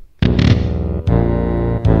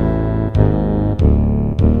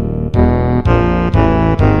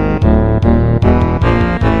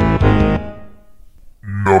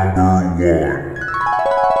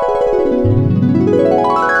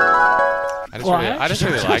 I just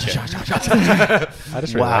really like it. I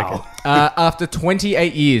just really like it. After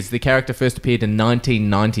 28 years, the character first appeared in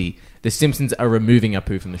 1990. The Simpsons are removing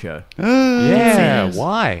Apu from the show Yeah,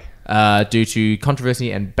 why? due to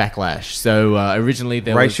controversy and backlash. So originally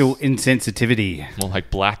there Racial was... insensitivity. More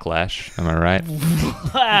like blacklash, am I right?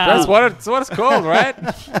 Wow. That's what it's called, right?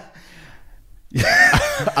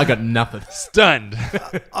 I got nothing. Stunned.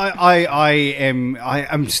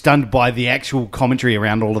 I'm stunned by the actual commentary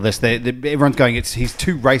around all of this. Everyone's going, he's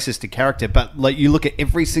too racist a character, but like you look at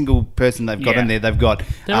every single person they've got Yeah. in there. They've got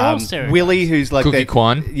They're all stereotypes. Willie, who's like Cookie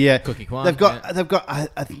Kwan. Yeah, Cookie Kwan, They've got yeah. they've got a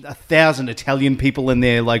 1,000 Italian people in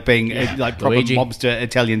there, like being like proper Luigi. mobster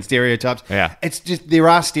Italian stereotypes. Yeah. It's just there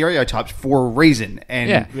are stereotypes for a reason,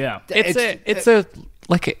 and Yeah. It's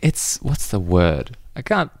what's the word? I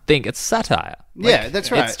can't think. It's satire. Yeah,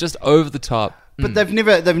 that's right. It's just over the top. But they've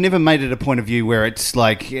never made it a point of view where it's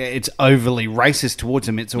like it's overly racist towards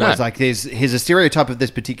him. It's always No. like here's a stereotype of this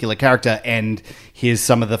particular character, and here's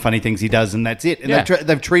some of the funny things he does, and that's it. And Yeah.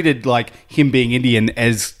 they've treated like him being Indian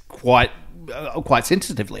as quite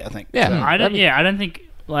sensitively, I think. Yeah. So- I don't think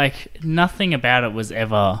like nothing about it was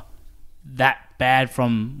ever that bad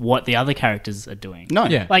from what the other characters are doing. No,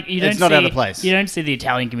 Yeah. Like you don't it's not see, out of place. You don't see the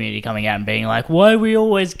Italian community coming out and being like, "Why are we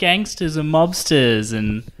always gangsters and mobsters?"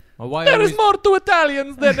 And Well, why There always- is more to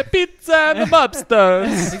Italians than the pizza and the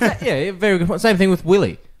mobsters. Yeah, very good point. Same thing with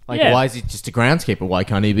Willie. Like, Yeah. why is he just a groundskeeper? Why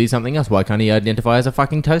can't he be something else? Why can't he identify as a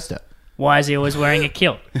fucking toaster? why is he always wearing a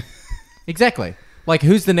kilt? Exactly. Like,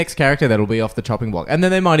 who's the next character that'll be off the chopping block? And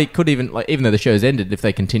then they could even, like, even though the show's ended, if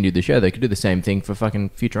they continued the show, they could do the same thing for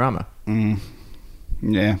fucking Futurama.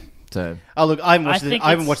 Yeah. So, Oh look, I haven't think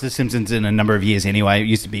watched it's- The Simpsons in a number of years anyway. I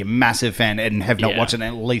used to be a massive fan and have not Yeah. watched it in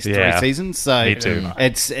at least Yeah. 3 seasons. So Me too.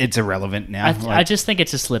 It's irrelevant now. I just think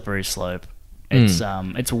it's a slippery slope.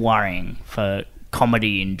 It's worrying for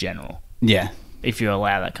comedy in general yeah. if you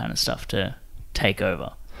allow that kind of stuff to take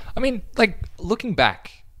over. I mean, like looking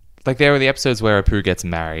back, like there were the episodes where Apu gets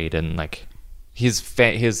married and like his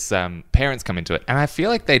parents come into it, and I feel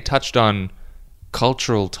like they touched on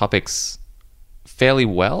cultural topics fairly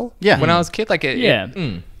well. Yeah. When I was a kid, like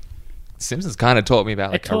Simpsons kind of taught me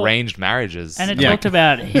about like taught- arranged marriages. And it Yeah. talked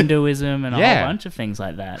about Hinduism and a Yeah. whole bunch of things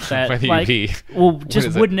like that. That whether like, you be just what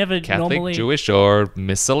is would it, never Catholic, normally. Jewish, or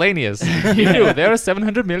miscellaneous. Hindu. There are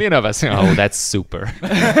 700 million of us. Oh, that's super.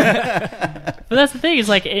 But that's the thing. Is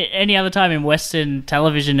like any other time in Western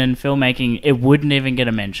television and filmmaking, it wouldn't even get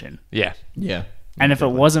a mention. Yeah. yeah. And if it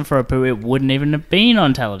wasn't for Apu, it wouldn't even have been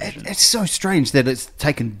on television. It's so strange that it's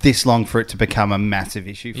taken this long for it to become a massive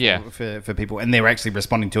issue Yeah. for people, and they're actually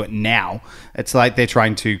responding to it now. It's like they're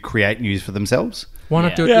trying to create news for themselves. Why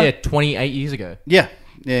not Yeah. do it, Yeah. 28 years ago? Yeah.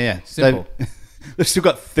 Simple. They've still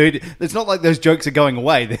got 30. It's not like those jokes are going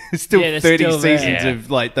away. There's still Yeah, they're 30 still there. seasons Yeah.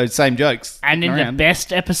 of like those same jokes. And in around. the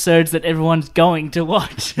best episodes that everyone's going to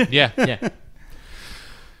watch. Yeah. Yeah.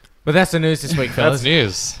 But that's the news this week, fellas. That's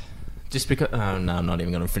news. Just because... Oh, no, I'm not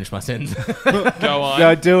even going to finish my sentence. Go on.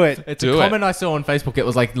 Go do it. It's Do a it. comment I saw on Facebook. It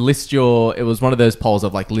was like, it was one of those polls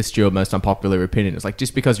of like, list your most unpopular opinion. It's like,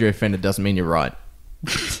 just because you're offended doesn't mean you're right.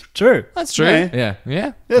 True. That's true. Yeah. Yeah.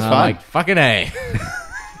 Yeah. That's I'm fine. like, fucking A.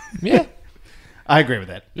 Yeah. I agree with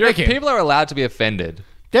that. People are allowed to be offended.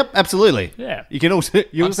 Yep, absolutely. Yeah. You can also have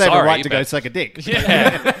a sorry, right to go but- suck a dick.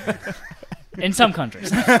 Yeah. In some countries.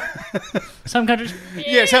 Some countries.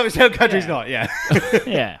 Yeah, some countries not. Yeah.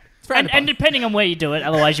 Yeah. frowned And depending on where you do it,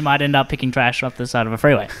 otherwise you might end up picking trash off the side of a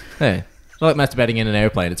freeway. Hey, it's like masturbating in an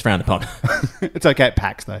airplane. It's frowned upon. It's okay at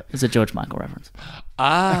PAX, though. It's a George Michael reference.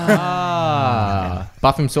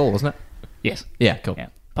 Bathroom stall, wasn't it? Yes. Yeah, cool. Yeah.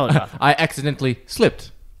 Public bathroom. I accidentally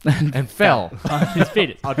slipped and fell On his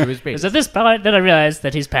feet. onto his It feet. was at this point that I realised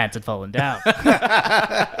that his pants had fallen down.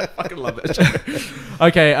 Fucking love that show.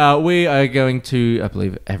 Okay, we are going to, I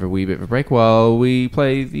believe, have a wee bit of a break while we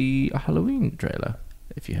play the Halloween trailer.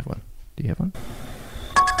 If you have one. Do you have one?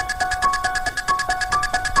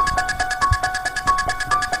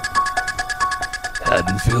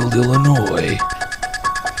 Haddonfield, Illinois,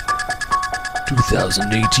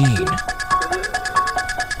 2018.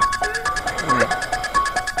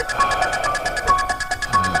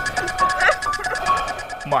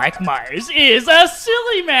 Mike Myers is a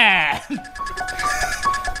silly man.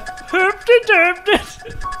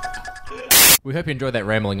 We hope you enjoyed that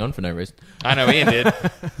rambling on for no reason. I know Ian did.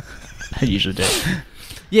 I usually do.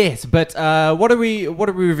 Yes, but what are we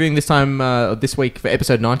reviewing this time this week for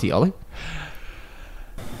episode 90, Ollie?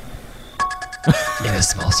 In a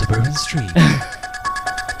small suburban street.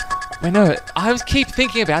 Wait, no, I keep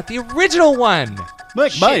thinking about the original one.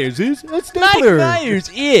 Mike Myers is a Mike stapler. Myers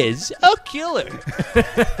is a killer.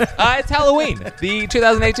 It's Halloween. The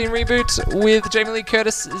 2018 reboot with Jamie Lee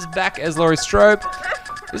Curtis is back as Laurie Strode.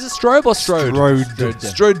 Is it Strobe or Strode?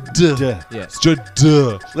 Strode. Yeah.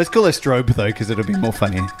 Strode. Let's call her Strobe, though, because it'll be more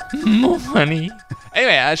funny. More funny.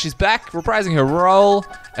 Anyway, she's back reprising her role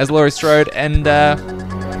as Laurie Strode, and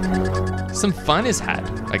some fun is had,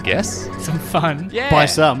 I guess. Some fun. Yeah. By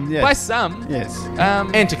some, yes. By some. Yes.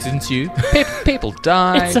 Antics ensue. People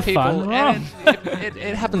die. It's a people, fun romp. and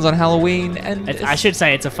it happens on Halloween, and I should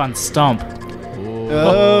say it's a fun stomp.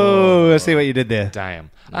 Oh, I see what you did there. damn.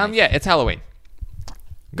 Yeah, it's Halloween.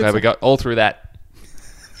 Glad we got all through that.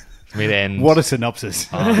 Mid-end. What a synopsis.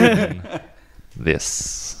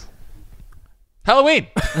 This Halloween.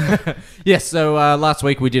 Yes, so last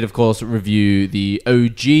week we did, of course, review the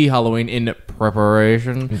OG Halloween in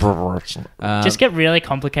preparation. Just get really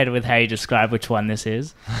complicated with how you describe which one this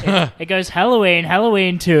is. It goes Halloween,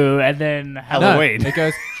 Halloween 2, and then Halloween. Halloween. It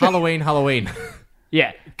goes Halloween, Halloween.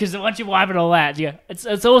 Yeah, because once you wipe it all out,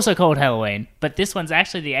 it's also called Halloween. But this one's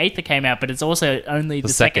actually the 8th that came out, but it's also only the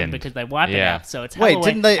second second. because they wipe it Yeah. out. So it's Wait, Halloween,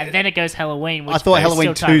 didn't they- and then it goes Halloween. Which I thought is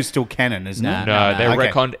Halloween still 2 is still canon, isn't it? No, they Okay.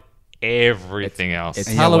 retconned everything else. It's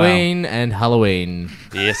Yeah, Halloween and Halloween.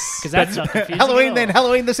 Yes. because that's not confusing. Halloween, at then all.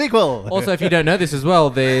 Halloween the sequel. Also, if you don't know this as well,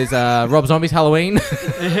 there's Rob Zombie's Halloween.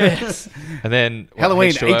 And then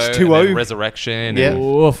Halloween, H2O, H2O. and then Resurrection. Yeah. and-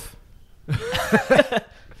 Oof.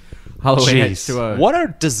 Halloween Jeez. H2O. What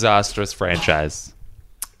a disastrous franchise.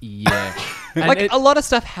 Yeah. And Like it- a lot of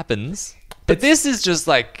stuff happens, but this is just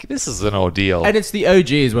like this is an ordeal. And it's the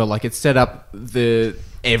OG as well. Like, it's set up the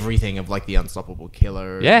everything of, like, the unstoppable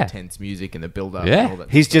killer, Yeah. intense music, and the build-up. Yeah. And all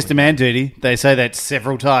that He's stuff. just a man, duty. They say that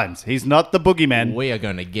several times. He's not the boogeyman. We are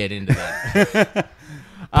going to get into that.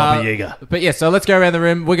 Baba Yaga. But yeah, so let's go around the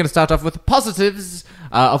room. We're going to start off with positives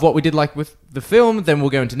of what we did like with the film. Then we'll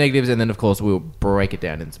go into negatives, and then, of course, we'll break it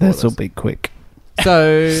down in spoilers. This'll be quick.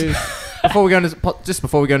 So, before we go into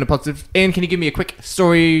positives, Ian, can you give me a quick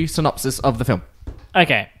story synopsis of the film?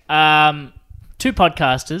 Okay. Two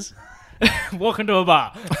podcasters walk into a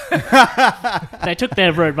bar. They took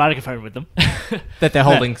their Rode microphone with them, That they're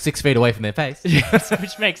holding 6 feet away from their face.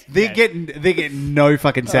 which makes They're getting no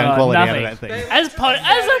fucking sound quality nothing. out of that thing. As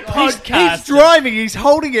a podcast. He's driving. He's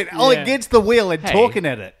holding it all Yeah. against the wheel and Hey. talking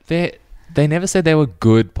at it. They never said they were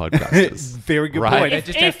good podcasters. Very good Right. They point.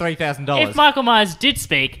 just If- have $3,000. If Michael Myers did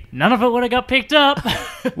speak, none of it would have got picked up.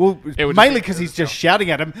 Well, It would mainly just- because he's just shouting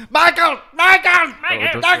at him, Michael,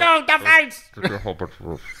 the face.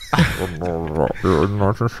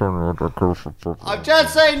 I've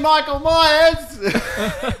just seen Michael Myers.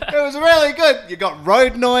 It was really good. You got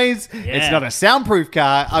road noise. Yeah. It's not a soundproof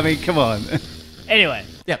car. I mean, come on. Anyway,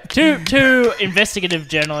 Yep. two investigative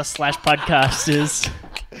journalists / podcasters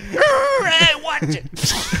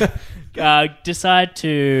decide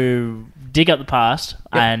to dig up the past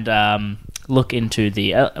and look into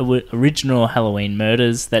the original Halloween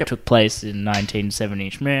murders that took place in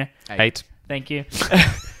 1970. Hate. Thank you.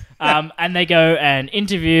 And they go and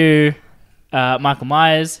interview Michael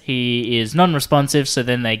Myers. He is non-responsive, so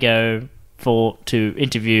then they go to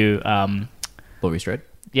interview. Laurie Strode.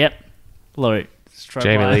 Yep, Laurie Strode.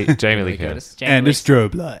 Jamie Lee Curtis. And a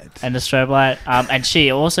strobe light. And the strobe light. And she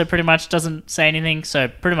also pretty much doesn't say anything, so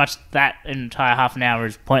pretty much that entire half an hour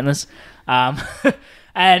is pointless.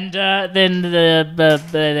 And then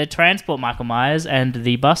they transport Michael Myers, and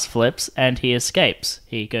the bus flips, and he escapes.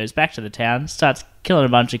 He goes back to the town, starts killing a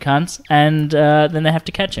bunch of cunts, and then they have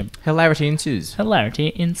to catch him. Hilarity ensues.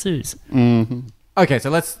 Hilarity ensues. Okay, so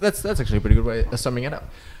that's actually a pretty good way of summing it up.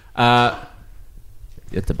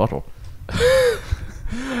 It's a bottle.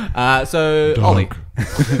 So Ollie,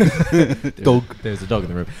 dog. There's a dog in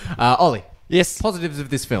the room. Ollie, Yes. positives of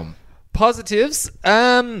this film. Positives.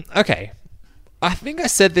 Okay. I think I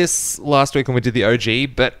said this last week when we did the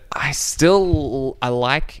OG, but I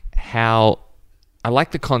like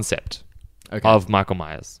the concept of Michael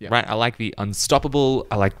Myers. Yeah. Right? I like the unstoppable.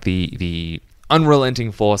 I like the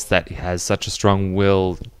unrelenting force that has such a strong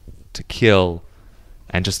will to kill,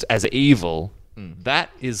 and just as evil. That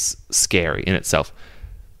is scary in itself.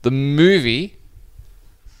 The movie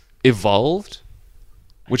evolved,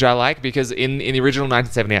 which I like, because in the original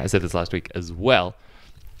 1978, I said this last week as well,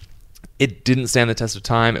 it didn't stand the test of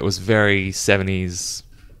time. It was very 70s,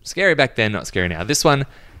 scary back then, not scary now. This one,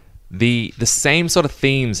 the same sort of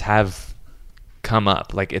themes have come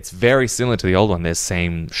up. Like, it's very similar to the old one. There's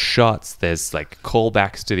same shots. There's like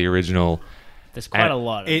callbacks to the original. There's quite a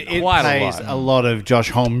lot. It Quite a pays lot. a lot of Josh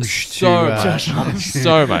Holmes So much.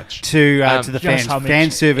 to the Josh fan Homme.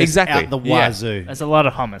 service Exactly. out the Yeah. wazoo. There's a lot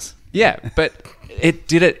of hummus. Yeah, but it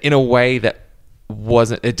did it in a way that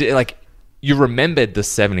wasn't. It did, like, you remembered the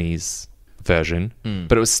 70s version,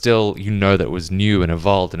 but it was still, that it was new and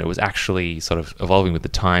evolved, and it was actually sort of evolving with the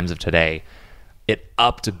times of today. It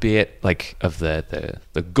upped a bit, like, of the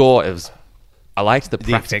gore. I liked the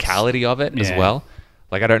practicality of it as Yeah. well.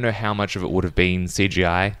 Like, I don't know how much of it would have been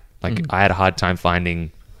CGI. Like, I had a hard time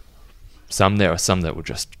finding some. There were some that were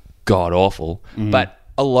just god awful, but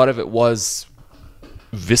a lot of it was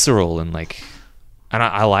visceral and like, and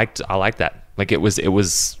I liked that. Like, it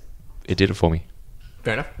did it for me.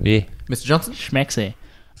 Fair enough. Yeah. Mr. Johnson? Schmexy.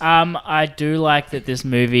 I do like that this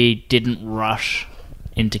movie didn't rush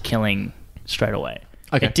into killing straight away.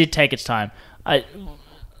 Okay. It did take its time. It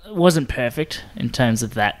wasn't perfect in terms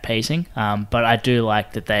of that pacing, but I do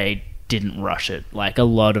like that they didn't rush it like a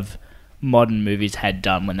lot of modern movies had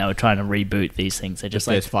done when they were trying to reboot these things. They're just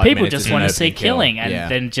first like, 5 people minutes just is want an to see opening kill. killing and Yeah.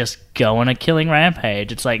 then just go on a killing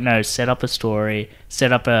rampage. It's like, no, set up a story,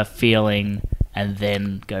 set up a feeling, and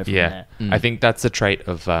then go from Yeah. there. I think that's a trait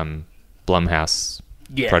of Blumhouse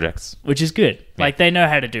Yeah. projects. Which is good. Like, they know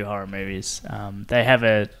how to do horror movies. They have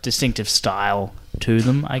a distinctive style to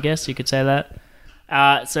them, I guess you could say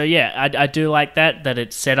that. So yeah, I do like that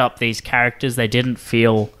it set up these characters. They didn't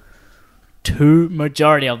feel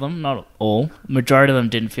majority of them, not all, majority of them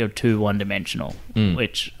didn't feel too one-dimensional,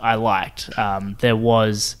 which I liked. There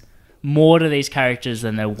was more to these characters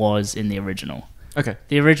than there was in the original. Okay.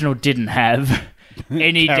 The original didn't have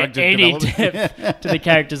any Character depth to the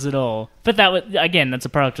characters at all. But that was, again, that's a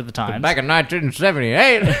product of the times. Back in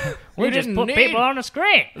 1978, we We just didn't put need people on a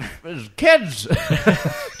screen. kids.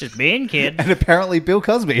 Just being kids. And apparently Bill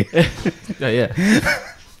Cosby. yeah.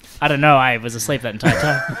 I don't know. I was asleep that entire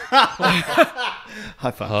time.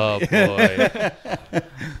 High five. Oh boy.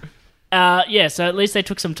 Yeah, so at least they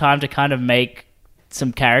took some time to kind of make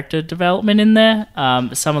some character development in there.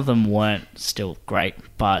 Some of them weren't still great,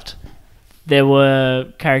 but there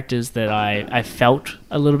were characters that I felt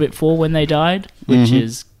a little bit for when they died, which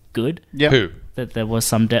is good. Yep. Who? That there was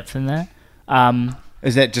some depth in there.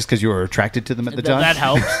 Is that just because you were attracted to them at the time? That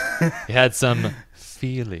helped. You had some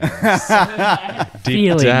feelings deep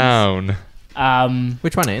Feelings. down.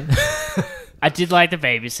 Which one, Ian? I did like the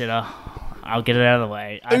babysitter. I'll get it out of the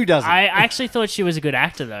way. Who doesn't? I actually thought she was a good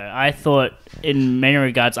actor, though. I thought, in many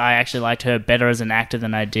regards, I actually liked her better as an actor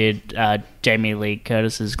than I did Jamie Lee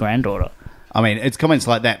Curtis's granddaughter. I mean, it's comments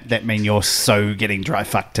like that mean you're so getting dry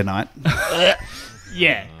fucked tonight.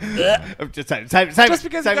 Yeah. Just save it.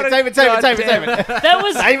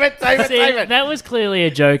 That Was clearly a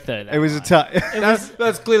joke, though. It was a tough.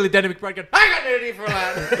 That's clearly Danny McBride going, I got nudity for a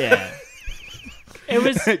lad. Yeah. It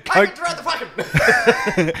was. I can throw the fucking...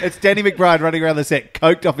 It's Danny McBride running around the set,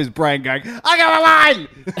 coked off his brain, going, "I got a line!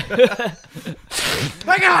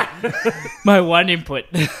 I got My one input.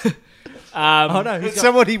 Oh, no. He's got...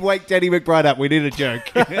 Somebody wake Danny McBride up. We need a joke."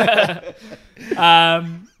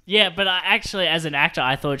 Yeah, but I actually, as an actor,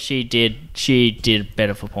 I thought she did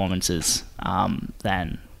better performances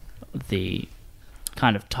than the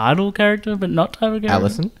kind of title character, but not title character.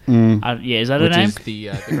 Allison. Yeah, is that her Which name? is the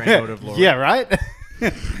granddaughter of Laura. Yeah, right.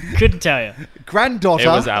 Couldn't tell you. Granddaughter. It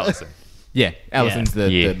was Allison. Yeah, Allison's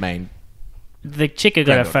Yeah. the main... The chick who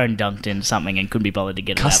got her Granddaughter. phone dunked in something and couldn't be bothered to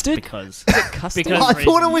get Custard? it out because... Custard? because I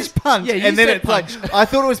thought it reasons. was punch, Yeah, you and then said it's like I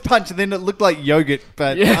thought it was punch, and then it looked like yogurt,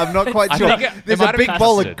 but I'm not quite I sure. think it There's might a have big been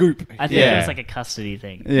bowl of custard. goop. I think it Yeah. was like a custody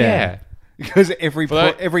thing. Yeah. Because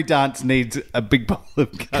every dance needs a big bowl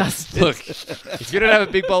of custard. Look, if you don't have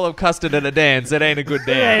a big bowl of custard at a dance, it ain't a good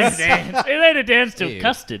It ain't dance. a dance to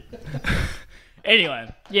custard.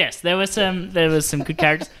 Anyway, yes, there was some good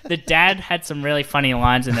characters. The dad had some really funny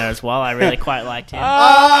lines in there as well. I really quite liked him.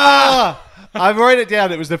 I wrote it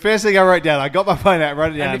down. It was the first thing I wrote down. I got my phone out,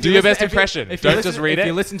 wrote it down. Do your best impression. Don't just read If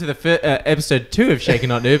you it. listen to the episode 2 of Shaken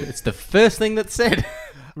Not Noob, it's the first thing that's said.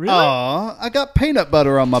 Really? Oh, I got peanut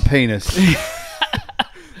butter on my penis.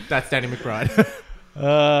 That's Danny McBride.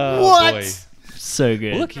 What? Boy. So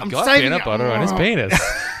good. Look, he I'm got saving peanut it. butter on his penis.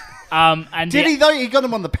 And Did he though? He got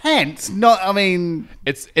him on the pants. Not, I mean,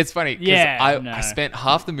 It's funny because Yeah, I spent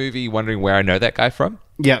half the movie wondering where I know that guy from.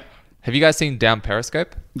 yeah, Have you guys seen Down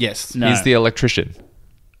Periscope? yes. No. He's the electrician.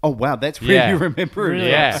 Oh wow, that's really Yeah. remembering. really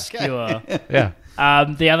Yeah. obscure. Yeah.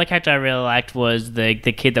 The other character I really liked was the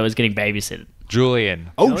kid that was getting babysitted.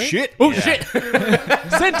 Julian. Oh shit! Oh shit!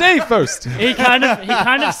 Send Dave first. He kind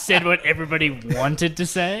of said what everybody wanted to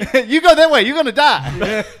say. You go that way. You're gonna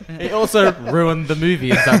die. It also ruined the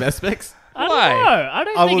movie in some aspects. I Why? don't know. I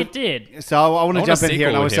don't think would- it did. So I want to want jump a in here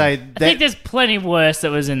and I sequel would with say I think that there's plenty worse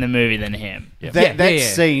that was in the movie than him. that Yeah.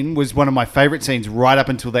 scene was one of my favorite scenes. Right up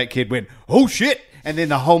until that kid went, "Oh shit!" And then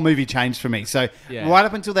the whole movie changed for me. So Yeah. right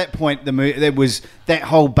up until that point, there was that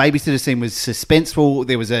whole babysitter scene was suspenseful.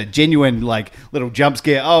 There was a genuine like little jump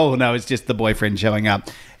scare. Oh no, it's just the boyfriend showing up.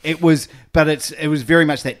 It was very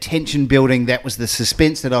much that tension building. That was the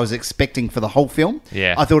suspense that I was expecting for the whole film.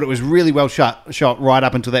 Yeah. I thought it was really well shot right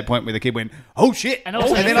up until that point where the kid went, "Oh shit!" And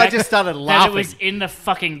also the then I fact just started That laughing. it was in the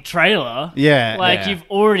fucking trailer. Yeah, Like yeah. you've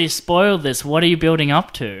already spoiled this. What are you building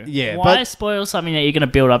up to? Yeah, Why but- spoil something that you're going to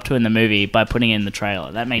build up to in the movie by putting it in the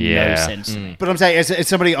trailer? That made no Yeah. sense to me. But I'm saying, as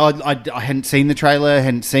somebody, I hadn't seen the trailer,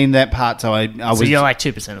 hadn't seen that part, so I was. So you're like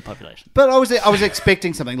 2% of the population. But I was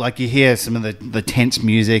expecting something like you hear some of the tense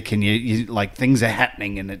music and you like things are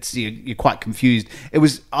happening and it's you're quite confused. It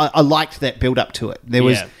was I liked that build up to it. There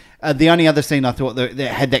was Yeah. the only other scene I thought that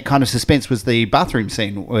had that kind of suspense was the bathroom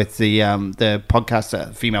scene with the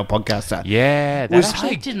podcaster, female podcaster. Yeah, that Was-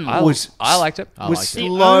 actually I didn't- I liked it. Was The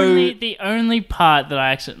slow. only part that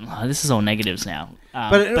I actually... Oh, this is all negatives now.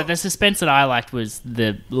 But But the suspense that I liked was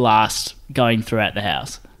the last going throughout the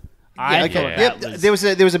house. I Okay. thought Yep. that was...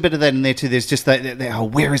 There was a bit of that in there too. There's just that oh,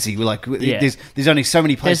 where is he? Like, there's only so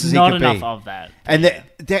many places There's not he could enough be. of that. And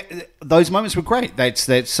those moments were great. That's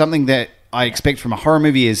something that I expect from a horror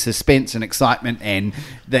movie is suspense and excitement and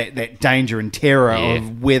that danger and terror Yeah.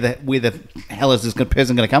 of where the hell is this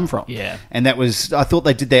person going to come from. Yeah. And I thought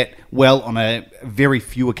they did that well on a very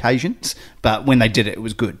few occasions, but when they did it, it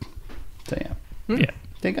was good. So yeah, Yeah.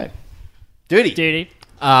 there you go. Duty. Duty.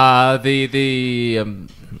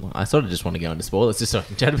 I sort of just want to go into spoilers just so I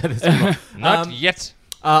can chat about this more. Not yet.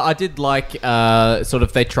 I did like sort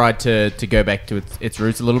of they tried to go back to its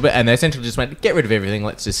roots a little bit, and they essentially just went, get rid of everything.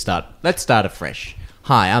 Let's start afresh.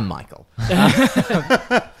 Hi, I'm Michael.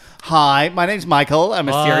 Hi, my name's Michael. I'm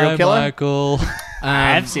a serial killer. Michael.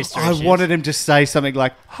 I have sister I issues. wanted him to say something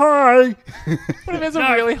like, "Hi." What if there's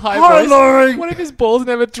a really high Hi, voice? Laurie. What if his balls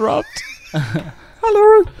never dropped?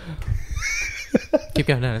 Hello. Keep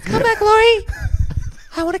going down. Come back, Laurie.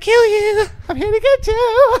 I want to kill you. I'm here to get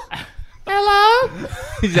you. Hello.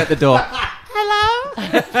 He's at the door. Hello.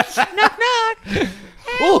 Knock knock.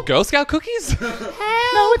 Oh, Girl Scout cookies? No,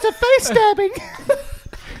 it's a face stabbing.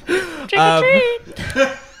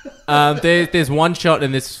 There's one shot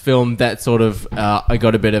in this film that sort of I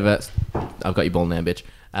got a bit of a. I've got your ball now, bitch.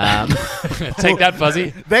 Take that,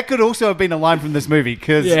 Fuzzy. That could also have been a line from this movie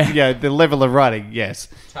because the level of writing. Yes.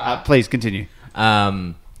 Please continue.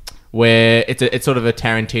 Where it's sort of a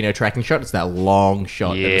Tarantino tracking shot. It's that long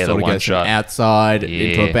shot. Yeah, that the sort of one goes shot. from outside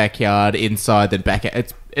into Yeah. a backyard, inside, then back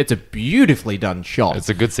out. It's a beautifully done shot. It's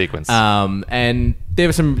a good sequence. And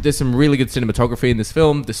there's some really good cinematography in this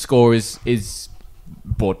film. The score is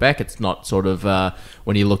brought back. It's not sort of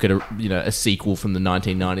when you look at a sequel from the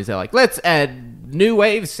 1990s. They're like, let's add new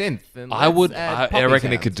wave synth. And I let's add reckon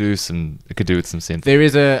poppy it sounds." could do with some synth. There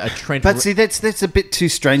is a Trent. But see, that's a bit too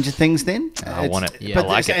Stranger Things. Then I want it. Yeah. But I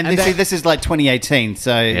like it. And this is like 2018,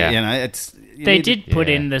 so it's. They did put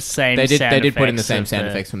in the same. They did sound put in the effects same of sound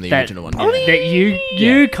effects from the that- original one. That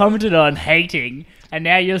you commented on hating, and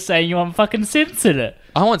now you're saying you want fucking synths in it.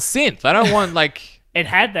 I want synth. I don't want like. It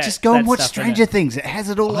had that. Just go that and watch stuff in Stranger it. Things. It has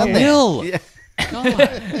it all I on there. will. Yeah.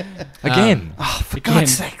 Again. For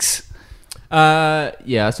God's sakes.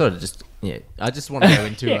 Yeah, I sort of just Yeah, I just want to go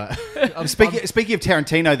into Speaking of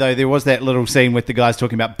Tarantino, though, there was that little scene with the guys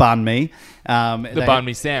talking about banh mi. The banh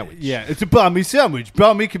mi sandwich. Yeah, it's a banh mi sandwich.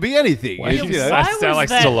 Banh mi could be anything. Why It's, do you know, Why I sound was like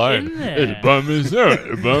that Stallone. in there? It's a banh mi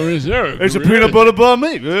sandwich. Banh mi sandwich. it's a peanut butter banh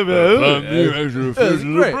mi. Banh mi extra It's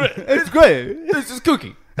fruit great. bread. It's great. This is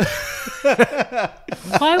cooking.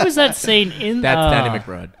 Why was that scene in That's there? Danny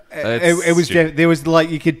McBride. It was there was like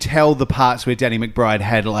you could tell the parts where Danny McBride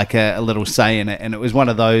had like a little say in it, and it was one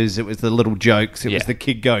of those. It was the little jokes. It was Yeah. the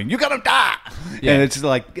kid going, "You're gonna die," Yeah. and it's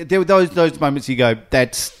like there were those moments you go,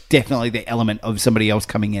 "That's definitely the element of somebody else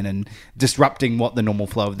coming in and disrupting what the normal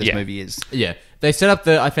flow of this Yeah. movie is." Yeah, they set up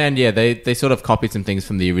they sort of copied some things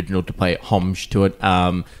from the original to play homage to it.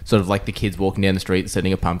 Sort of like the kids walking down the street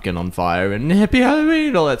setting a pumpkin on fire and Happy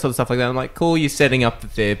Halloween, all that sort of stuff like that. I'm like, cool, you're setting up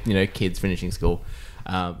that they're kids finishing school.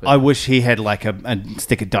 But I wish he had like a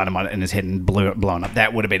stick of dynamite in his head and blown up.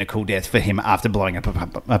 That would have been a cool death for him after blowing up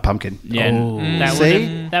a pumpkin. Yeah, that See?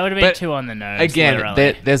 would have been But too on the nose. Again,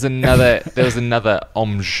 literally. there was another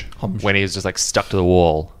homage when he was just like stuck to the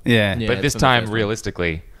wall. Yeah. Yeah. But this it's from the time, first one.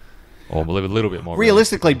 realistically, or a little bit more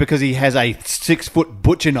Realistically, because he has a 6-foot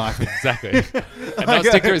butcher knife. exactly, and not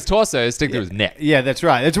stick to his torso, stick to his neck. Yeah, that's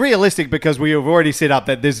right. It's realistic because we have already set up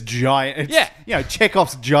that this giant,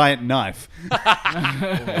 Chekhov's giant knife.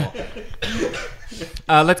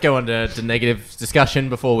 let's go on to negative discussion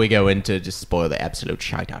before we go into just spoil the absolute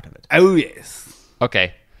shite out of it. Oh yes.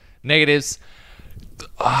 Okay, negatives.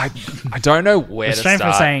 I don't know where to Restrain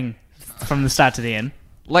start. from saying from the start to the end.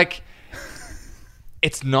 Like,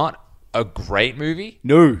 it's not a great movie.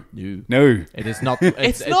 No. It is not.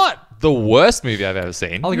 It's not the worst movie I've ever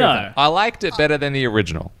seen. I'll agree with No. that. I liked it better than the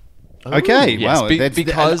original Okay. Yes, wow.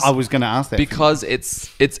 because I was going to ask that. because it's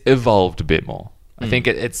evolved a bit more. I think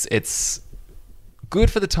it's good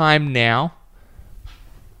for the time now,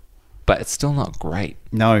 but it's still not great.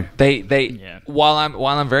 No. Yeah. While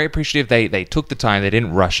I'm very appreciative, they took the time. They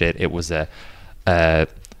didn't rush it. It was a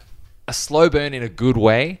slow burn in a good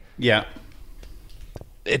way. Yeah.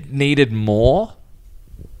 It needed more.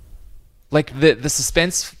 Like the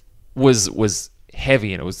suspense was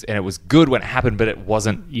heavy and it was good when it happened, but it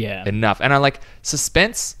wasn't enough. And I like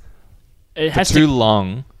suspense It for has too to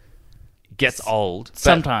long gets old. But-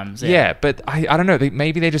 sometimes. yeah, but I don't know.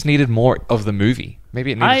 Maybe they just needed more of the movie.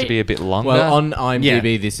 Maybe it needed to be a bit longer. Well, on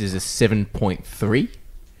IMDb, this is a 7.3.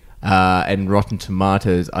 And Rotten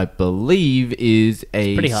Tomatoes, I believe, is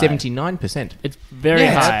a pretty high. 79%. It's very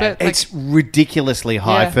Yeah, high. but- It's ridiculously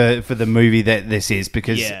high Yeah. for the movie that this is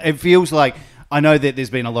because Yeah. it feels like I know that there's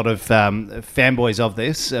been a lot of fanboys of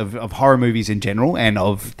this, of horror movies in general, and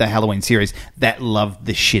of the Halloween series that love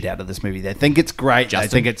the shit out of this movie. They think it's great. They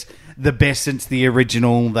think it's the best since the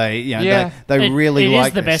original. They It really is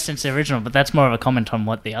like the this. best since the original, but that's more of a comment on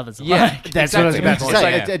what the others are Yeah. like. That's what I was about to Exactly.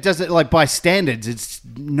 say. It's like- It does it like by standards, it's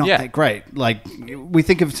not Yeah. that great. Like we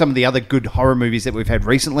think of some of the other good horror movies that we've had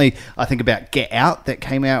recently. I think about Get Out that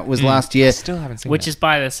came out was last year. Still haven't seen Which that. is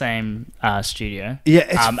by the same studio. Yeah,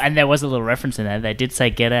 it's- and there was a little reference in there. They did say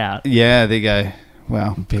 "Get Out." Yeah, there you go.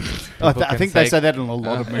 Wow. I can think they say- say that in a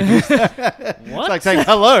lot of movies. What? It's like saying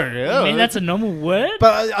hello. I mean, that's a normal word.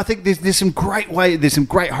 But I think there's some great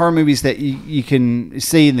horror movies that you can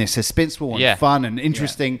see in there, suspenseful and Yeah. fun and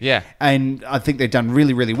interesting. Yeah. And I think they've done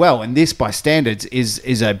really, really well. And this, by standards,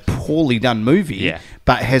 is a poorly done movie, Yeah.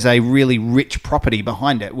 but has a really rich property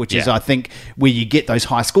behind it, which is, Yeah. I think, where you get those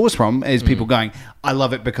high scores from, is people going, I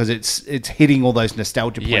love it because it's hitting all those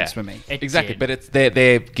nostalgia points Yeah. for me. It Exactly, did. but it's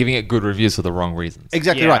they're giving it good reviews for the wrong reasons.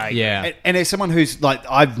 Exactly Yeah, right. Yeah. And as someone who's like,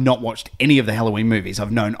 I've not watched any of the Halloween movies.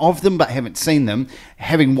 I've known of them, but haven't seen them.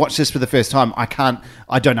 Having watched this for the first time,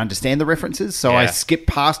 I don't understand the references, so I Yeah. skip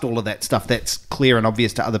past all of that stuff that's clear and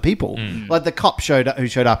obvious to other people. Like the cop who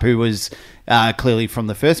showed up, who was clearly from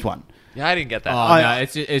the first one. Yeah, I didn't get that. Oh, no,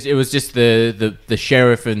 it was just the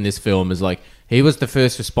sheriff in this film is like, he was the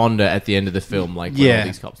first responder at the end of the film, like when all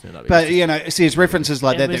these cops turned up. But see, it's references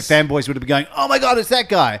like It that was- that fanboys would have been going, "Oh my god, it's that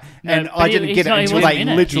guy!" No, And but I he- didn't he's get it not- he until wasn't they in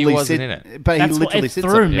it. literally He wasn't said. in it. But he That's what literally it said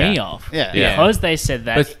threw something. me Yeah. off. Yeah. Because they said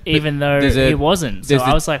that, But even though there's a- he wasn't. So there's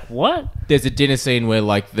I a- was like, what? There's a dinner scene where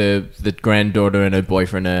like the granddaughter and her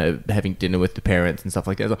boyfriend are having dinner with the parents and stuff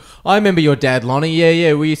like that. It's like, I remember your dad, Lonnie.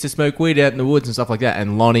 Yeah, we used to smoke weed out in the woods and stuff like that.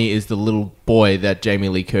 And Lonnie is the little boy that Jamie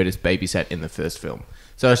Lee Curtis babysat in the first film.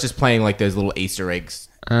 So it's just playing like those little Easter eggs.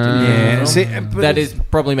 Yeah, see, but That is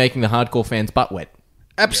probably making the hardcore fans butt wet.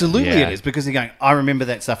 Absolutely, Yeah. it is, because you're going, I remember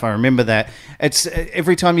that stuff. I remember that. It's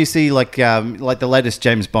every time you see like the latest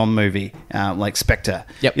James Bond movie, like Spectre.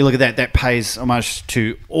 Yep. You look at that. That pays homage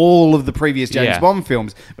to all of the previous James Yeah. Bond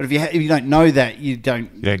films. But if you don't know that, you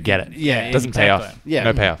don't. You don't get it. Yeah, It doesn't pay off. Yeah,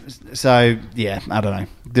 No payoff. So yeah, I don't know.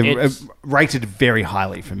 It's- Rated very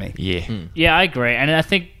highly for me. Yeah. Yeah, I agree, and I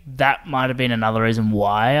think that might have been another reason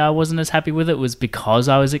why I wasn't as happy with it, was because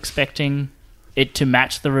I was expecting it to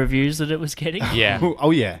match the reviews that it was getting. Yeah.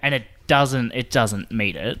 Oh yeah. And it doesn't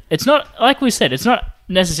meet it. It's not, like we said, it's not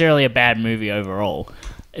necessarily a bad movie overall.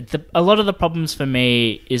 A lot of the problems for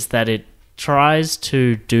me is that it tries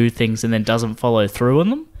to do things and then doesn't follow through on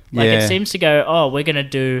them. Like, Yeah. it seems to go, oh, we're going to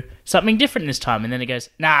do something different this time, and then it goes,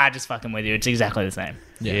 nah, just fucking with you, it's exactly the same.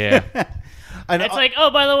 Yeah. And It's like, oh,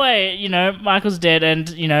 by the way, Michael's dead, and,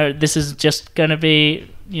 this is just going to be,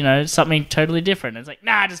 something totally different. It's like,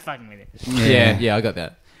 nah, just fucking with you. Yeah, I got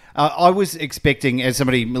that. I was expecting, as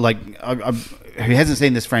somebody like who hasn't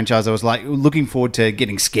seen this franchise, I was like looking forward to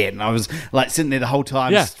getting scared, and I was like sitting there the whole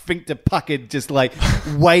time, Yeah. sphincter puckered, just like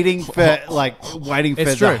waiting for It's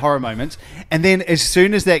the true. horror moments. And then as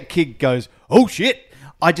soon as that kid goes, "Oh shit!"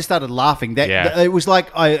 I just started laughing. It was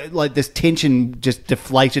like this tension just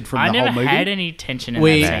deflated from I the never whole movie. had any tension in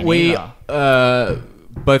that scene We either.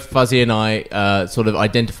 both Fuzzy and I sort of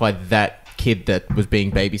identified that kid that was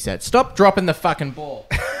being babysat. Stop dropping the fucking ball.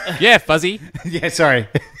 Yeah, Fuzzy. Yeah, sorry.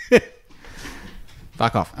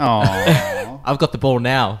 Fuck off. Oh, I've got the ball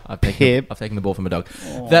now. I've Pip. taken the ball from a dog.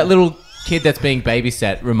 That little kid that's being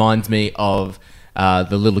babysat reminds me of the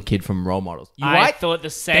little kid from Role Models. You I white? thought the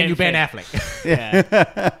same Then you Ben thing. Affleck.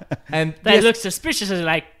 Yeah. And They yes, look suspiciously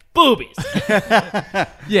like boobies.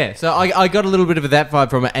 yeah, so I got a little bit of that vibe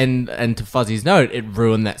from it, and to Fuzzy's note, it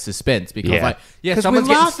ruined that suspense because Yeah. like, yeah, 'Cause someone's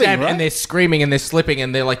we're getting laughing, stabbed right? and they're screaming and they're slipping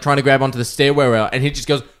and they're like trying to grab onto the stairway rail, and he just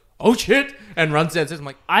goes, "Oh shit!" and runs downstairs. I'm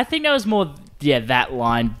like, I think that was more, that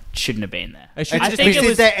line shouldn't have been there. It should I just think he it says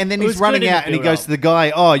was, that, and then it he's was running good in out, the and he goes build-up. to the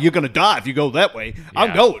guy, "Oh, you're gonna die if you go that way. I'm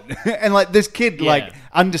Yeah. going." And like this kid, Yeah.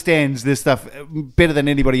 understands this stuff better than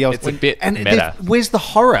anybody else. It's a bit and meta. where's the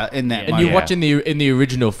horror in that? Yeah. and moment? you watch in the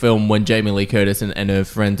original film when Jamie Lee Curtis and her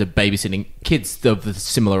friends are babysitting kids of the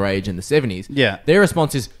similar age in the 70s. Yeah. Their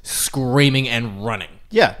response is screaming and running.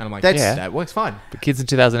 Yeah, And I'm like, that's- that works fine. The kids in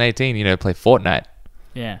 2018, play Fortnite.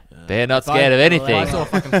 Yeah. They're not scared of If I anything. saw a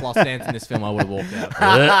fucking floss dance in this film, I would have walked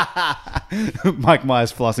out. Mike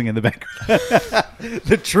Myers flossing in the background.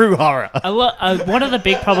 The true horror. One of the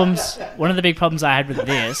big problems I had with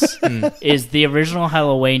this is the original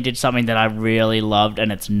Halloween did something that I really loved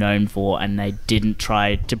and it's known for, and they didn't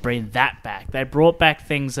try to bring that back. They brought back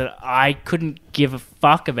things that I couldn't give a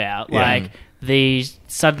fuck about, like the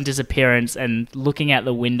sudden disappearance and looking out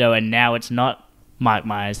the window, and now it's not Mike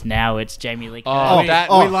Myers, now it's Jamie Lee Curtis.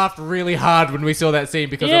 We laughed really hard when we saw that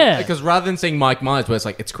scene because rather than seeing Mike Myers, where it's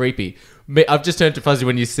like it's creepy. I've just turned to Fuzzy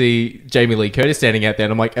when you see Jamie Lee Curtis standing out there,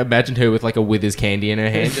 and I'm like, imagine her with like a Withers candy in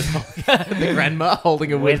her hand, just holding, the grandma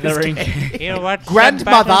holding a Withers Withering. candy. You want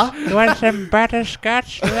Grandmother. You want some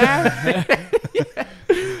butterscotch?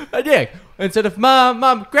 And yeah, instead of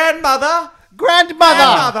mum, grandmother.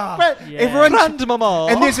 Grandmother. Everyone. Grandmama.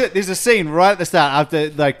 And there's a scene right at the start after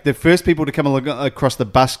like the first people to come along across the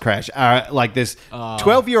bus crash are like this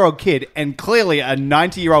 12-year-old kid and clearly a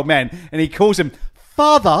 90-year-old man, and he calls him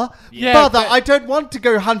Father. Father, I don't want to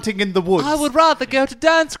go hunting in the woods. I would rather go to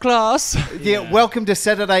dance class. Yeah, welcome to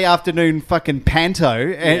Saturday afternoon fucking panto.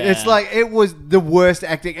 And it's like, it was the worst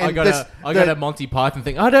acting. And I got a Monty Python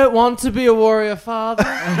thing. I don't want to be a warrior father.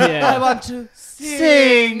 I want to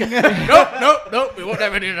sing. Nope. We won't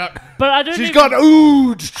have any of that. But I don't She's even, got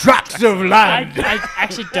huge tracts of I land.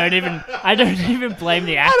 actually don't even blame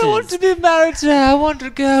the actors. I don't want to be married to her. I want to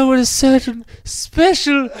go with a certain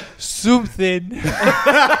special something.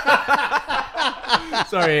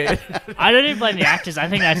 Sorry. I don't even blame the actors. I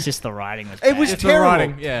think that's just the writing. It was It's the terrible.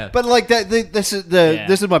 writing, yeah. But like that, this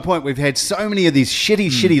is my point. We've had so many of these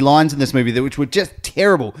shitty lines in this movie which were just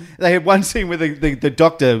terrible. They had one scene where the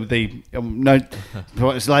doctor,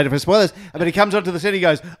 it's later for spoilers, but he comes onto the set. He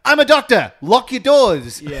goes, "I'm a doctor. Lock your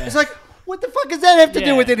doors." Yeah. It's like, what the fuck does that have to do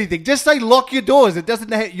Yeah. with anything? Just say lock your doors. It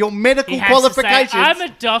doesn't have your medical He has qualifications. to say, I'm a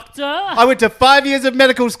doctor. I went to 5 years of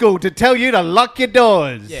medical school to tell you to lock your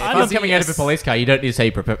doors. If I'm you're a coming out of a BS. police car, you don't need to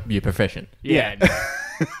say your profession. Yeah.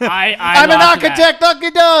 I I'm an laughed at that. architect. Lock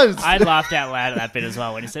your doors. I laughed out loud at that bit as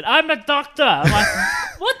well when he said, "I'm a doctor." I'm like,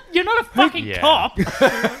 "What? You're not a fucking Yeah. cop."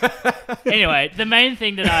 Anyway, the main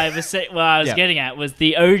thing that I was getting at was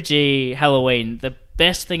the OG Halloween. The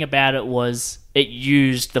best thing about it was it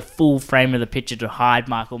used the full frame of the picture to hide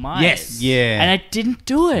Michael Myers. Yes. Yeah. And it didn't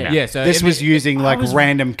do it. Yeah, so This in was the- using like was-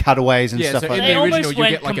 random cutaways and Yeah, stuff so like in that. the almost original, you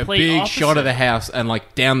went get like a complete big shot of opposite. the house and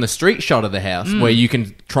like down the street shot of the house where you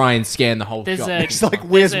can try and scan the whole There's shot. a, It's like,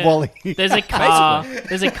 where's there's a- Wally? There's a car.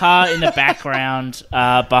 There's a car in the background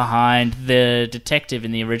behind the detective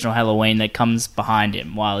in the original Halloween that comes behind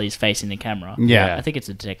him while he's facing the camera. Yeah. I think it's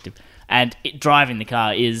a detective, and driving the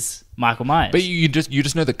car is Michael Myers. But you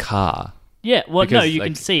just know the car. yeah, well, no, because, you like-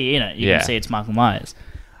 can see in it. You Yeah. can see it's Michael Myers.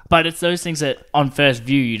 But it's those things that on first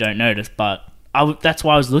view you don't notice. But that's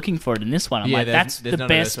why I was looking for it in this one. I'm Yeah, like, there's- that's there's the none of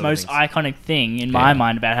those best, sort of most things. iconic thing in my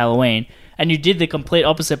mind about Halloween. And you did the complete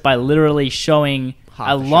opposite by literally showing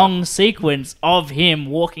a the long sequence of him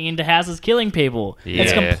walking into houses killing people.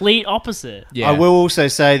 It's Yeah. complete opposite. Yeah. I will also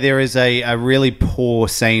say there is a really poor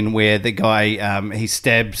scene where the guy he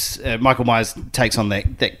stabs Michael Myers takes on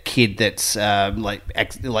that kid that's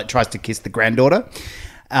like tries to kiss the granddaughter.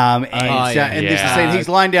 And there's a yeah. scene he's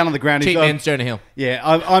lying down on the ground. Cheap He's Man's Jonah Hill. yeah,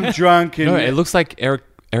 I'm drunk and No, it looks like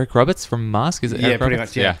Eric Roberts from Mask. Is it? yeah, Eric pretty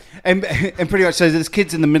Roberts? much. Yeah. And pretty much. So this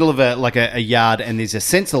kid's in the middle of a yard, and there's a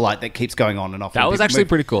sensor light that keeps going on and off. That and was people actually move.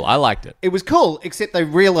 pretty cool. I liked it. It was cool, except they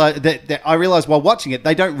realized that I realized while watching it,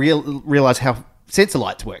 they don't realize how sensor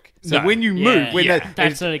lights work. So No. when you move, Yeah, when, yeah. it,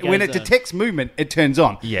 That's what it when goes it on. detects movement, it turns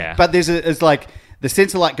on. Yeah. But it's like the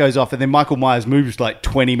sensor light goes off, and then Michael Myers moves like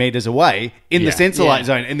 20 meters away in the Yeah. sensor Yeah. light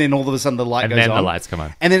zone, and then all of a sudden the light And goes then on. the lights come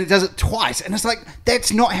on. And then it does it twice, and it's like,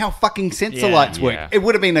 that's not how fucking sensor Yeah. lights work. Yeah. It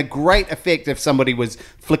would have been a great effect if somebody was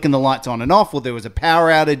flicking the lights on and off, or there was a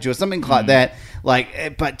power outage or something like that.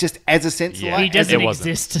 Like, but just as a sensor Yeah. light, He doesn't It wasn't.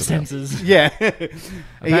 exist to senses. yeah.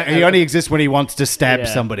 he only exists when he wants to stab Yeah.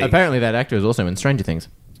 somebody. Apparently, that actor is also in Stranger Things.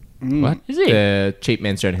 What? Is he? The Cheap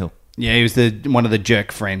Man's Jonah Hill. Yeah, he was one of the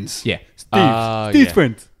jerk friends. Yeah. Steve's yeah.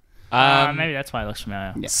 friends. Maybe that's why it looks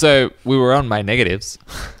familiar. So we were on my negatives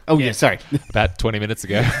Oh yeah, sorry. about 20 minutes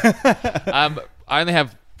ago. I only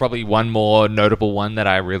have probably one more notable one that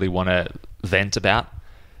I really want to vent about.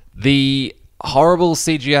 The horrible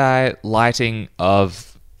CGI lighting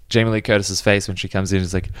of Jamie Lee Curtis's face when she comes in and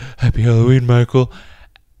is like, "Happy Halloween, Michael."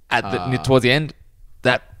 Towards the end,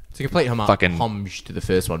 that It's a complete Fucking- homage to the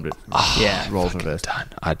first one, but Yeah. roles reversed. done.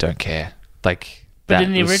 I don't care. Like, But that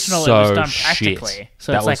in the was original, so it was done shit. practically.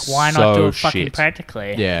 So That it's like, was why not so do it fucking shit.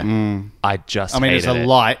 practically? Yeah. I just I mean, it's hated a it.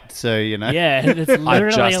 light, so you know. Yeah, it's I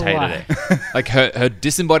literally just a hated lie. it. Like her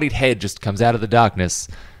disembodied head just comes out of the darkness,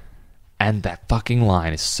 and that fucking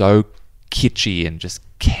line is so kitschy and just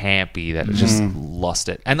campy that it just lost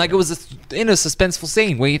it. And like it was in a suspenseful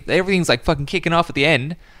scene where everything's like fucking kicking off at the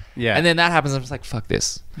end, Yeah. and then that happens. I'm just like, fuck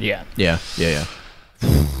this. Yeah. Yeah. Yeah.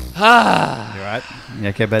 You right? You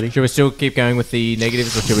okay, buddy? Should we still keep going with the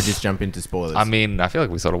negatives, or should we just jump into spoilers? I mean, I feel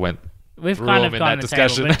like we sort of went. We've Threw kind them of in gone that the table.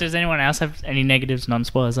 discussion. But does anyone else have any negatives,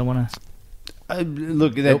 non-spoilers? I want to...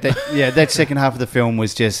 Look, that second half of the film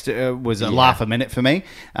was just was a laugh a minute for me.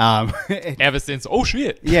 Ever since, oh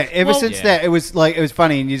shit. Yeah, ever since yeah. that, it was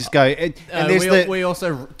funny, and you just go. And there's we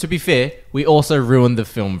also, to be fair, we also ruined the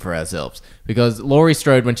film for ourselves because Laurie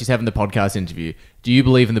Strode, when she's having the podcast interview, do you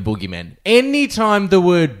believe in the boogeyman? Anytime the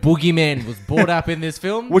word boogeyman was brought up in this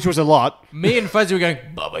film, which was a lot. me and Fuzzy were going,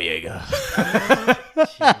 Baba Yaga.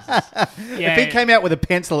 Yeah. If he came out with a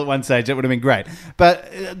pencil at one stage, that would have been great. But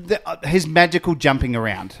his magical jumping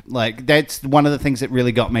around, like that's one of the things that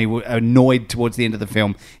really got me annoyed towards the end of the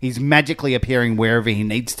film. He's magically appearing wherever he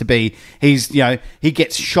needs to be. He's, he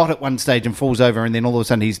gets shot at one stage and falls over, and then all of a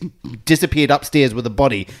sudden he's disappeared upstairs with a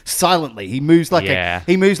body silently. He moves like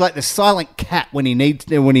like the silent cat when he needs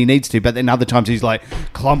to, but then other times he's like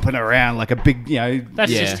clomping around like a big,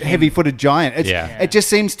 That's just him. heavy-footed giant. It just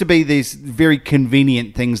seems to be these very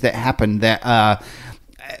convenient things that happen that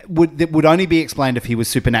would only be explained if he was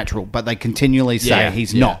supernatural, but they continually say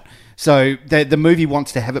he's not. So the movie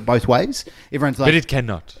wants to have it both ways. Everyone's like, But it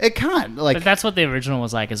cannot. It can't. Like, But that's what the original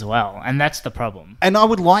was like as well, and that's the problem. and I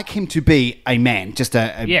would like him to be a man, just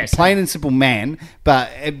a Yes. plain and simple man, but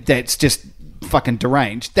that's just fucking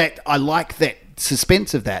deranged. That I like that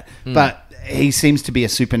suspense of that, but he seems to be a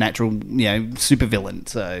supernatural, supervillain.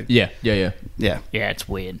 So Yeah. yeah. Yeah, it's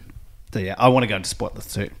weird. So yeah, I want to go into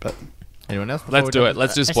spoilers too, but Anyone else? Let's do it.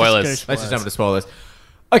 Let's do just spoilers. go Let's just jump into spoilers.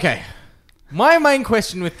 Okay. My main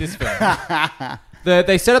question with this film.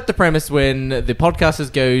 They set up the premise when the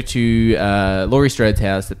podcasters go to Laurie Strode's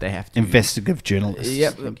house that they have to... investigative journalists.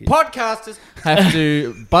 Yep. Thank you. Podcasters have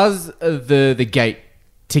to buzz the gate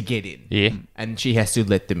to get in. Yeah. And she has to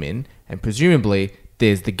let them in. And presumably,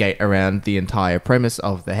 there's the gate around the entire premise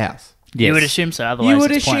of the house. You would assume so. Otherwise, You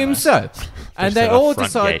would it's assume pointless. so. And they that all front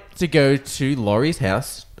decide gate. to go to Laurie's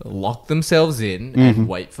house, lock themselves in, and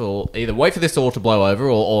wait for this all to blow over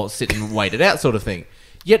or sit and wait it out, sort of thing.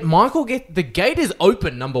 Yet Michael the gate is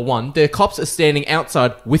open. Number one, the cops are standing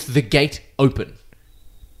outside with the gate open.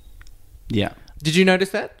 Yeah. Did you notice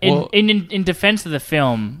that? In defense of the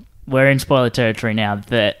film, we're in spoiler territory now.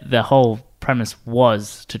 The whole premise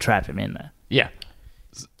was to trap him in there. Yeah.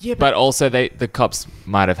 Yeah, But also, the cops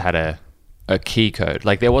might have had a key code.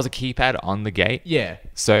 Like, there was a keypad on the gate. yeah.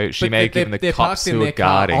 So she may have given the they're cops parked in who their were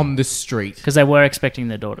car guarding. on the street. Because they were expecting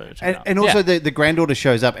their daughter to turn And, up. and also Yeah. the granddaughter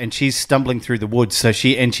shows up and she's stumbling through the woods. So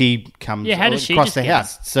she comes Yeah, how does she across just the get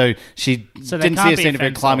house. So she So they didn't see can't a be scene of her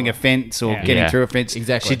offensive. climbing a fence or Yeah. getting Yeah. through a fence.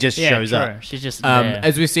 Exactly. She just Yeah, shows true. up. She's just there.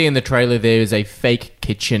 As we see in the trailer, there is a fake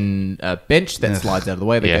kitchen bench that slides out of the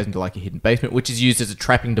way that Yeah. goes into like a hidden basement, which is used as a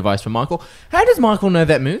trapping device for Michael. How does Michael know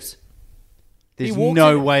that moves? There's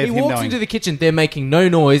no way of he him walks knowing. into the kitchen, they're making no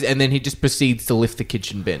noise, and then he just proceeds to lift the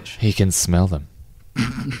kitchen bench. He can smell them.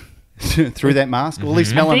 through that mask. All he's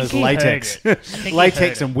smelling think is he heard latex. it. I think he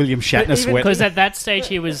Latex heard and William Shatner sweat. Because at that stage,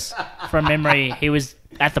 he was, from memory, he was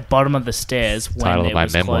at the bottom of the stairs when Title it of my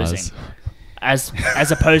was memoirs. closing.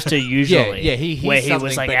 As opposed to usually, Yeah, he where he something,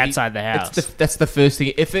 was like but outside the house. That's the first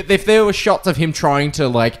thing. If there were shots of him trying to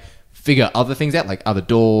like figure other things out, like other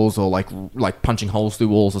doors or like punching holes through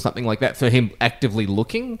walls or something like that, for him actively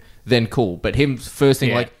looking, then cool. But him first thing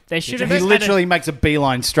Yeah. like They should have He had literally makes a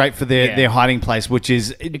beeline straight for Yeah. their hiding place, which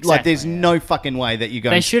is like Exactly, there's yeah. no fucking way that you're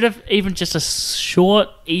going. They should have even just a short,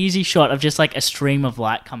 easy shot of just like a stream of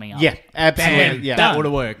light coming up. Yeah, absolutely. Bam, Yeah, done. would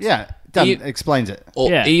have worked. Yeah, done. He- Explains it. Or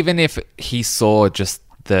Yeah. even if he saw just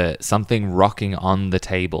something rocking on the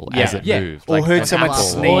table as it Yeah. moved. Or heard an someone apple.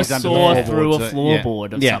 sneeze Or under the saw floorboards. through a Yeah.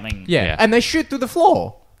 floorboard of Yeah. something. yeah. Yeah. And they shoot through the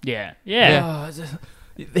floor. Yeah. Yeah.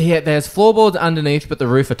 Yeah, there's floorboards underneath, but the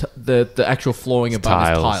roof, the actual flooring above is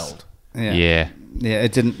Tiles. tiled. Yeah. Yeah,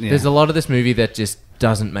 it didn't. Yeah. There's a lot of this movie that just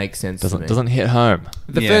doesn't make sense. to me. Doesn't hit home.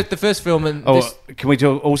 The first film and Oh, this, can we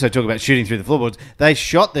also talk about shooting through the floorboards? They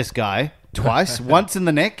shot this guy twice, once in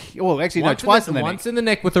the neck. Oh, actually, no, twice in the neck. once in the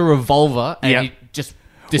neck with a revolver, and Yeah. he just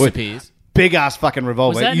disappears. Big ass fucking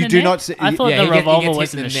revolver. Was that in You the do neck? not see. I thought the he revolver gets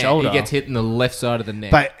was hit in the neck. shoulder. He gets hit in the left side of the neck.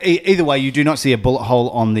 But either way, you do not see a bullet hole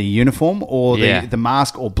on the uniform or Yeah. the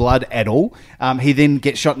mask or blood at all. He then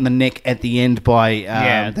gets shot in the neck at the end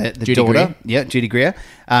by the Judy daughter. Greer. Yeah, Judy Greer.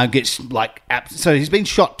 Gets so he's been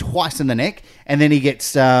shot twice in the neck, and then he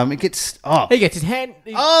gets he gets his hand.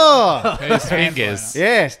 His fingers.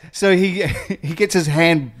 Yes. So he gets his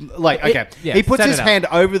hand he puts set his it up. hand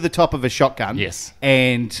over the top of a shotgun. Yes.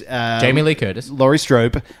 And Jamie Lee Curtis. Laurie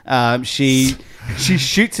Strode, she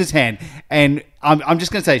shoots his hand, and I'm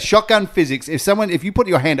just going to say shotgun physics. If you put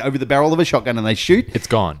your hand over the barrel of a shotgun and they shoot, It's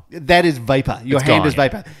gone. that is vapor. Your It's hand gone. is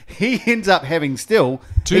vapor. He ends up having still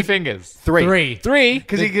Two fingers. three.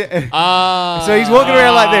 Because he. Ah. So he's walking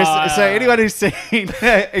around like this. So anyone who's seen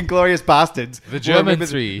Inglourious Bastards, The German will remember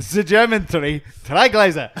three. the German three,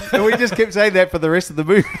 Dreiglaser, and we just kept saying that for the rest of the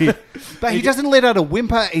movie. But he doesn't let out a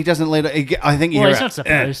whimper. He doesn't let. I think you Well, hear he's it, not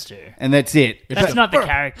supposed to. and that's it. That's not the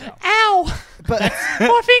character. But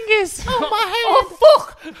My fingers. Oh, my hand. Oh,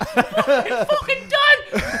 fuck. Fucking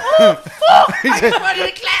done. Oh, fuck. I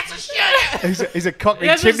wanted a glass of sugar. he's a Cockney He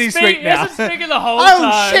hasn't chimney speak- sweep he now. hasn't spoken the whole Oh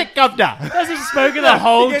time. shit, governor! He hasn't spoken the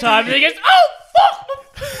whole time. And he goes, oh, fuck.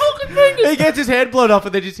 My fucking fingers. He gets his hand blown off,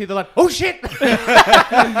 and they just hear the like, "Oh shit!"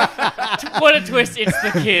 What a twist. It's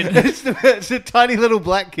the kid. It's a tiny little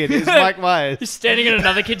black kid. It's Mike Myers. He's standing on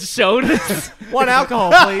another kid's shoulders. One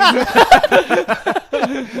alcohol, please.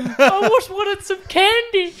 I just wanted some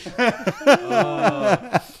candy.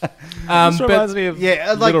 This reminds me of Yeah,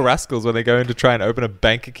 like- Little Rascals when they go in to try and open a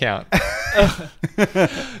bank account.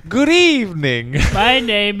 Good evening. My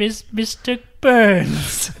name is Mr.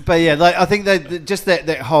 Burns. But yeah, like I think that just that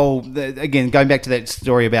whole again going back to that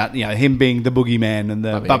story about him being the boogeyman and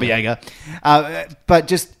the Baba Yaga, but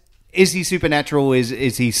just is he supernatural? Is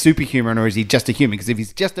he superhuman or is he just a human? Because if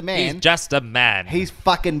he's just a man, He's just a man. he's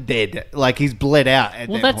fucking dead. Like he's bled out at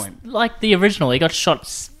Well, that that's point. like the original. He got shot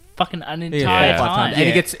fucking an entire time. And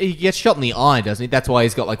he gets shot in the eye, doesn't he? That's why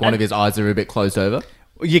he's got like one of his eyes are a bit closed over.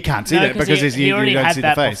 You can't see No, that because he you already don't had see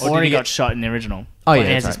that the face. before he got shot in the original. Oh, When yeah,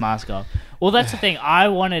 he has that's his mask off. Well, that's the thing. I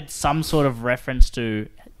wanted some sort of reference to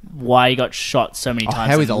why he got shot so many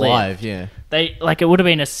times. How he's and lived. alive, yeah. They it would have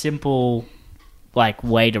been a simple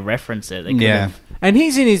way to reference it. They could Yeah. have- And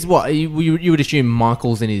he's in his what? You would assume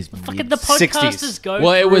Michael's in his Fucking the 60s. podcasters go.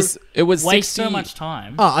 Well, it through was waste 60 so much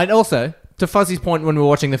time. Oh, and also to Fuzzy's point when we were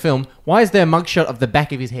watching the film, why is there a mugshot of the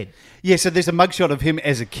back of his head? Yeah, so there's a mugshot of him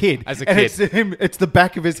as a kid. As a and kid. it's the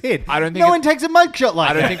back of his head. I don't think no it- one takes a mugshot like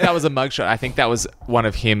I don't that. think that was a mugshot. I think that was one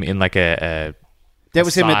of him in like a That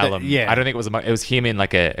was him at the asylum. yeah. I don't think it was it was him in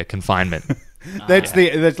like a confinement. That's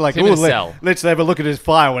like Him in a "Ooh, cell." let's have a look at his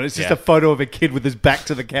file, and it's just Yeah. a photo of a kid with his back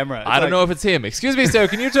to the camera. I don't know if it's him. Excuse me, sir.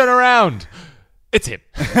 Can you turn around? It's him.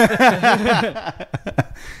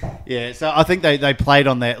 Yeah, so I think they played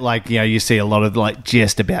on that, like, you know, you see a lot of like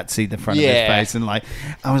just about see the front of his Yeah. face, and like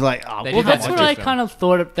I was like, oh, They Well, did that's that what with I this kind of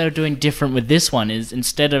thought they were doing different with this one. Is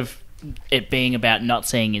instead of it being about not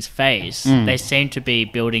seeing his face, they seem to be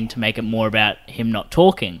building to make it more about him not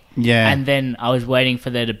talking. Yeah. And then I was waiting for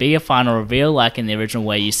there to be a final reveal, like in the original,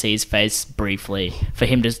 where you see his face briefly, for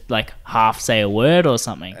him to like half say a word or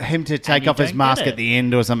something. him to take you off his don't mask get it. at the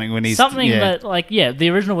end or something when he's Something yeah. that, like, yeah, the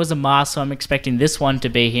original was a mask, so I'm expecting this one to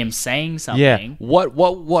be him saying something. Yeah. What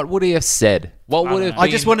would he have said? What would have? I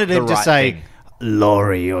just wanted him the to right say thing?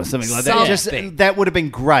 Laurie or something like that. Something. Just that would have been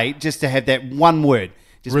great, just to have that one word.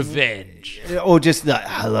 Just Revenge. Or just like,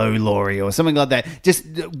 hello, Laurie, or something like that. Just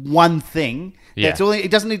one thing. Yeah. That's all. He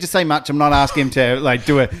doesn't need to say much. I'm not asking him to like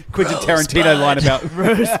do a Quentin Tarantino line about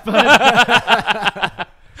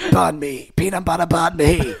bun me, peanut butter bun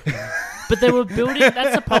me. But they were building.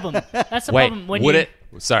 That's the problem. That's the Wait, problem. When would you, it?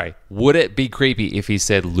 Sorry, would it be creepy if he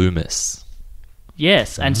said Loomis?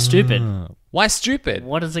 Yes, and stupid. Why stupid?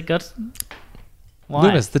 What has it got? Why?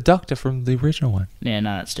 Loomis, the doctor from the original one. Yeah,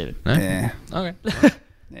 no, that's stupid. Yeah. Okay.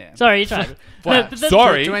 Sorry, you tried. No, but that's-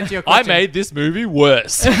 Sorry, to answer your I question- made this movie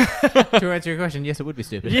worse. To answer your question, yes, it would be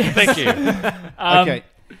stupid. Thank you. Okay.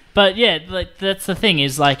 But yeah, like that's the thing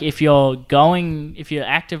is like if you're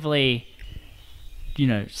actively, you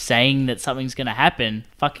know, saying that something's gonna happen,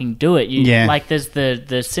 fucking do it. Yeah. Like there's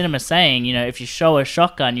the cinema saying, you know, if you show a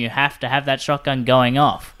shotgun, you have to have that shotgun going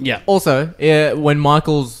off. Yeah. Also, when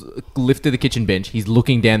Michael's lifted the kitchen bench, he's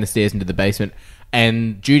looking down the stairs into the basement,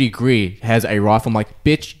 and Judy Greer has a rifle. I'm like,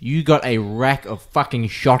 bitch, you got a rack of fucking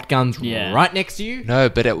shotguns Yeah. right next to you? No,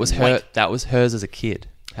 but it was her. That was hers as a kid.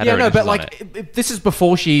 Had her Yeah, no, initials but on like, it. this is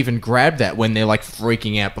before she even grabbed that, when they're like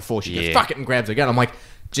freaking out before she goes, Yeah. fuck it, and grabs a gun. I'm like,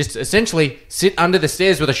 just essentially sit under the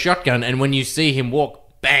stairs with a shotgun, and when you see him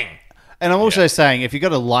walk, bang. And I'm also saying, if you've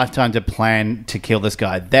got a lifetime to plan to kill this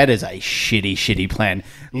guy, that is a shitty plan.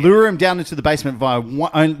 Lure him down into the basement via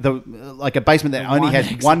like a basement that only one has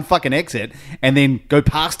exit. one fucking exit, and then go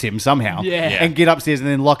past him somehow, Yeah. Yeah. and get upstairs and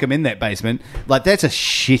then lock him in that basement. Like, that's a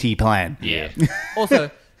shitty plan. Yeah.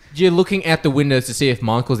 Also, you're looking out the windows to see if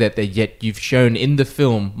Michael's out there, yet you've shown in the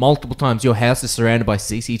film multiple times your house is surrounded by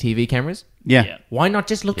CCTV cameras. Yeah. Yeah. Why not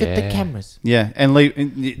just look at the Yeah. cameras? Yeah, and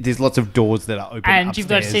there's lots of doors that are open. And you've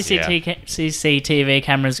got upstairs. CCTV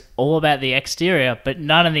cameras all about the exterior, but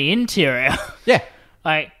none of the interior. Yeah.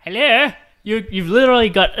 Like, hello? You've literally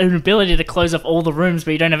got an ability to close off all the rooms,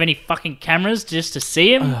 but you don't have any fucking cameras just to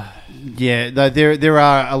see him? Yeah, though there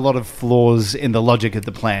are a lot of flaws in the logic of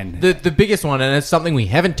the plan. The biggest one, and it's something we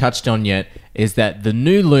haven't touched on yet, is that the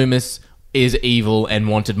new Loomis is evil and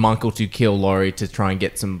wanted Michael to kill Laurie to try and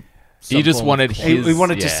get some He just form of wanted closure. his. We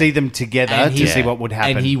wanted to yeah. see them together And to he- see what would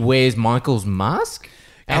happen. And he wears Michael's mask?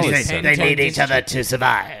 That was they, so they dumb. need each other to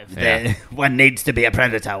survive. Yeah. One needs to be a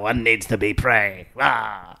predator, one needs to be prey.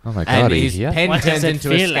 Ah. Oh my And god, his yeah. pen What turns does it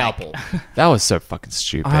into a feel like? scalpel. That was so fucking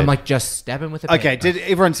stupid. I'm like, just stab him with a pen. Okay, did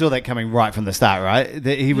everyone saw that coming right from the start, right?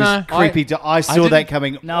 That he was No, creepy. I saw didn't- that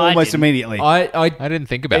coming No, I almost didn't. immediately. I didn't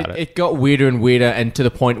think about it. It got weirder and weirder, and to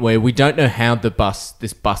the point where we don't know how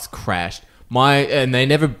this bus crashed. And they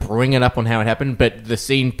never bring it up on how it happened, but the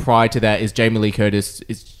scene prior to that is Jamie Lee Curtis.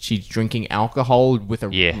 She's drinking alcohol with a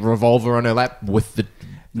Yeah. revolver on her lap with the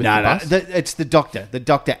no, bus? it's the doctor. The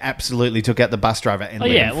doctor absolutely took out the bus driver and Oh,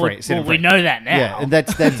 let yeah, him well, free. set him we free. know that now. Yeah, and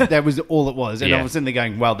that was all it was. And Yeah. I was sitting there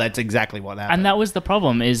going, well, that's exactly what happened. And that was the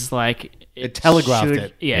problem, is like... It telegraphed should-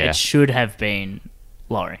 it. Yeah, Yeah. it should have been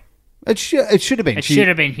Laurie. it should have been. It should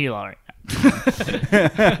have been Hugh Laurie. No,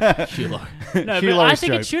 Hugh but I Laurie's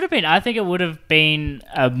think joke. it should have been. I think it would have been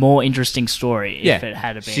a more interesting story if Yeah. it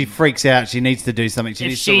had been. She freaks out. She needs to do something. She if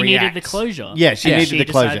needs she to react. needed the closure. Yeah, she needed the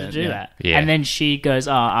decided closure, to do yeah. that. Yeah. And then she goes,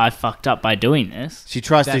 "Oh, I fucked up by doing this." She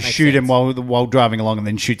tries That to makes shoot him sense. while driving along, and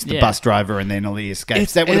then shoots the Yeah. bus driver, and then he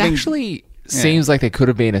escapes. That it would have been actually seems like there could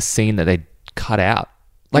have been a scene that they cut out.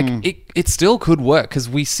 Like it still could work because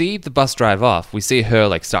we see the bus drive off. We see her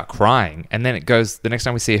like start crying, and then it goes. The next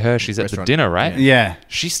time we see her, she's at the Restaurant. dinner, right? Yeah,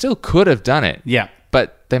 She still could have done it. yeah,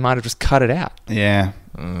 But they might have just cut it out. yeah.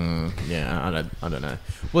 Yeah, I don't know.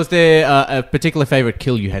 Was there a particular favorite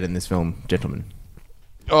kill you had in this film, gentlemen?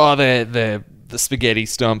 Oh, the spaghetti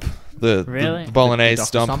stump, the Really? the bolognese The doctor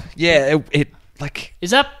stump. stump? Yeah, it like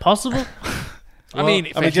Is that possible? I mean,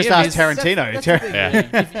 just ask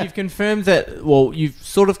Tarantino. You've confirmed that. Well, you've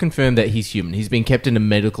sort of confirmed that he's human. He's been kept in a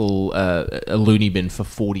medical a loony bin for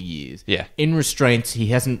 40 years. Yeah. In restraints, he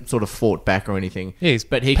hasn't sort of fought back or anything. Yeah, he's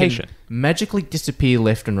but he patient. can magically disappear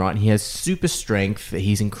left and right. He has super strength.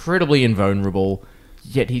 He's incredibly invulnerable.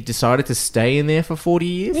 Yet he decided to stay in there for 40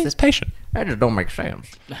 years. He's patient. That just don't make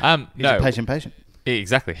sense. He's No, a patient.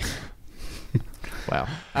 exactly. Wow.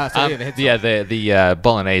 The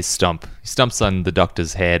bolognese stomp. He stomps on the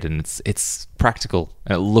doctor's head, and it's practical,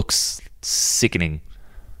 and it looks sickening.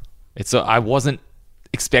 I wasn't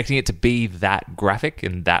expecting it to be that graphic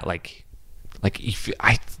and that when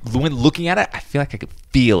looking at it, I feel like I could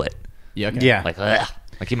feel it. Yeah. Okay. Yeah.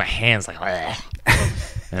 Like in my hands, like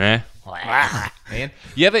you know. Man.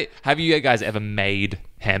 Have you guys ever made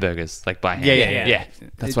hamburgers like by hand? Yeah.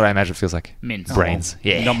 That's what I imagine it feels like. Mince. Brains.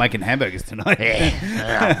 You're not making hamburgers tonight.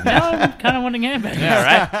 Now I'm kind of wanting hamburgers.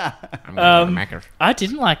 Yeah, right. I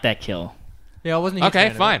didn't like that kill. Yeah, I wasn't. a huge Okay,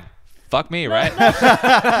 fan of fine. Fuck me, right?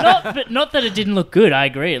 Not that it didn't look good. I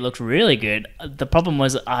agree, it looked really good. The problem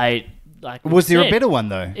was Was there a better one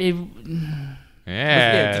though?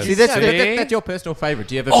 Yeah. See, that's- That's your personal favorite.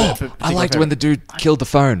 Do you have a I liked when the dude killed the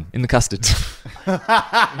phone in the custard.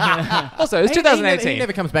 Also, it was 2018. He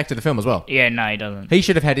never comes back to the film as well. Yeah, no, he doesn't. He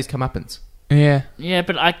should have had his comeuppance. Yeah. Yeah,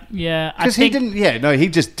 but I Because he didn't. Yeah, no, he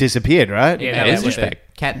just disappeared, right? Yeah, It is that was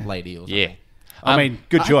respect. Cat lady or something. Yeah. I mean,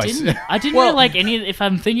 good choice. I didn't really like any. If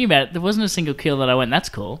I'm thinking about it, there wasn't a single kill that I went, "That's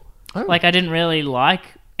cool." Oh. Like I didn't really like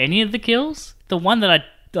any of the kills. The one that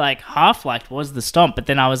I half liked was the stomp, but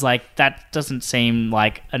then I was like, that doesn't seem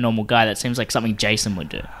like a normal guy. That seems like something Jason would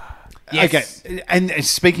do. Yes. Okay, and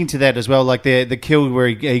speaking to that as well, like the kill where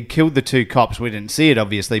he killed the two cops, we didn't see it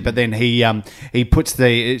obviously, but then he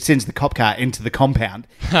sends the cop car into the compound,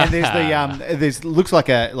 and there's looks like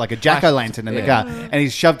a jack-o'-lantern in the car, and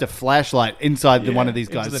he's shoved a flashlight inside one of these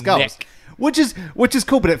guys' the skulls. neck. Which is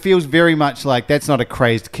cool, but it feels very much like that's not a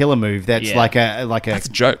crazed killer move. That's like a That's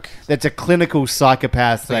a joke. That's a clinical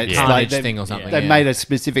psychopath. That's carnage they- thing or something, They yeah. made a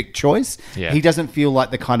specific choice. Yeah. He doesn't feel like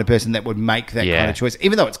the kind of person that would make that Yeah. kind of choice,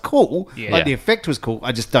 even though it's cool. Yeah. Like the effect was cool.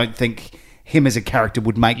 I just don't think him as a character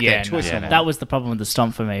would make that choice. no. anymore. That was the problem with the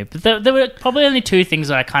stomp for me. But there were probably only two things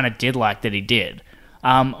that I kind of did like that he did.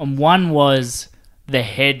 And one was the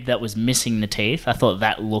head that was missing the teeth. I thought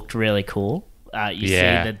that looked really cool. You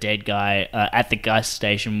Yeah. see the dead guy at the gas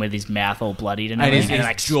station with his mouth all bloodied and And his, everything,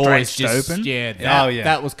 his jaw is stretched just open.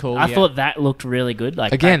 That was cool. I yeah. thought that looked really good.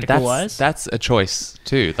 Like Again, practical wise. that's a choice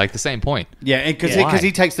too. Like the same point. Yeah, because Why?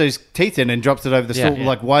 he takes those teeth in and drops it over the Yeah. stool.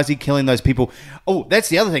 Like, why is he killing those people? Oh, that's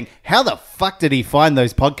the other thing. How the fuck did he find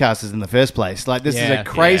those podcasters in the first place? Like, this is Yeah. a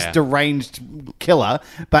crazed, Yeah. deranged killer,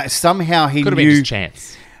 but somehow he Could have been knew. his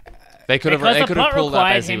chance. They could have. because They the could have plot pulled up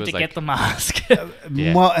required as he him was to like. get the mask.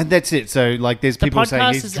 Yeah. Well, and that's it. So, like, there's people saying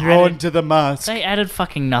podcast he's is drawn added- to the mask. They added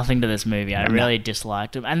fucking nothing to this movie. I really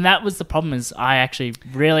disliked him, and that was the problem. Is I actually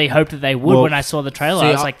really hoped that they would Well, when I saw the trailer. see,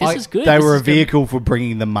 I was like, "This is good." They This were a is good." vehicle for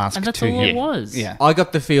bringing the mask and that's to all him. it was. Yeah. I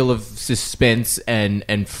got the feel of suspense and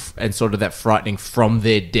sort of that frightening from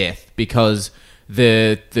their death because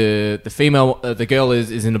the female the girl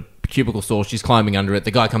is in a cubicle store. She's climbing under it.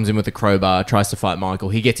 The guy comes in with a crowbar, tries to fight Michael.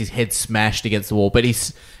 He gets his head smashed against the wall, but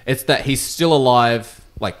he's still alive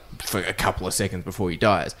like for a couple of seconds before he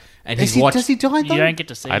dies. And Does he's he die, though? You don't get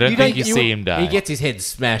to see. I don't it. think you see him die. He gets his head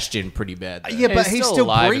smashed in pretty bad. though. Yeah, but He's he's still still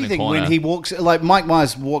alive in the breathing when corner. he walks. Like, Mike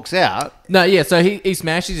Myers walks out. No, yeah. So he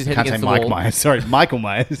smashes his head Can't say against the Mike wall. Myers. Sorry, Michael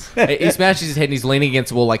Myers. He smashes his head and he's leaning against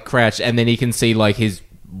the wall like crouched, and then he can see like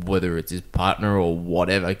whether it's his partner or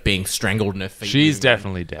whatever being strangled in her feet. She's moving.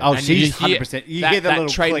 definitely dead. Oh, And she's you hear 100%. You that, hear the that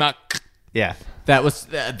little trademark. Yeah. That was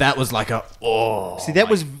like a See, that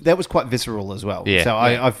was quite visceral as well. Yeah. So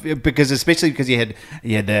I because especially because you had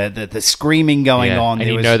the screaming going Yeah. on. And there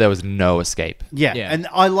you was, know there was no escape. yeah. Yeah. And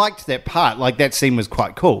I liked that part. Like, that scene was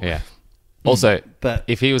quite cool. Yeah. Also, But-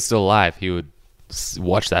 if he was still alive, he would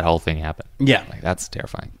watch that whole thing happen. Yeah. Like that's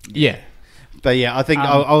terrifying. yeah. But yeah, I think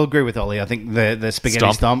I'll agree with Ollie. I think the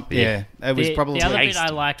spaghetti stomp. Yeah. It was probably the other bit I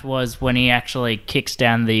liked was when he actually kicks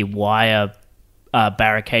down the wire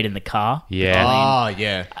barricade in the car. Yeah. Oh,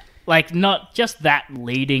 yeah. Like, not just that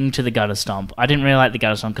leading to the gutter stomp. I didn't really like the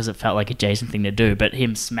gutter stomp because it felt like a Jason thing to do, but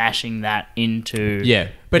him smashing that into... Yeah.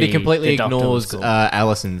 But he completely the doctor was ignores cool.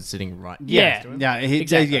 Allison sitting right. Yeah.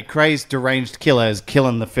 Exactly. Crazed, deranged killer is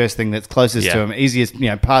killing the first thing that's closest Yeah. to him. Easiest,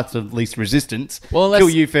 path of least resistance. Well, unless- kill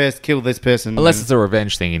you first, kill this person. Unless it's a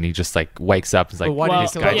revenge thing and he just like wakes up and is like, why did Well, he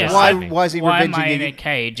this kill guy him? just why, stabbed me. why is he Why am I revenging in a you?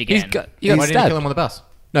 cage He's again? got, he Why got didn't he stabbed. kill him on the bus?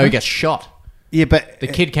 No, he gets shot. Yeah, but The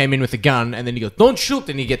kid came in with a gun, and then he goes, "Don't shoot!"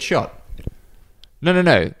 and he gets shot.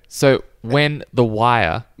 No. So when The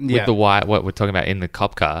Wire, Yeah. with The Wire, what we're talking about in the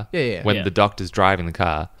cop car, Yeah. when the doctor's driving the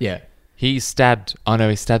car, Yeah. he stabbed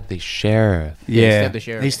the sheriff. he stabbed the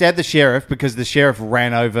sheriff. He stabbed the sheriff because the sheriff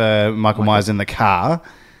ran over Michael Myers in the car,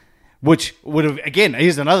 which would have, again,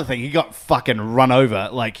 here's another thing. He got fucking run over.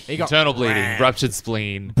 Like, he got Internal bleeding, ruptured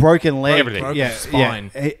spleen. broken leg. Everything. Broken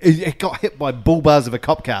spine. Yeah. He got hit by bull bars of a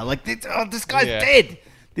cop car. Like, this guy's Yeah. dead.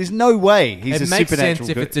 There's no way he's It a makes supernatural sense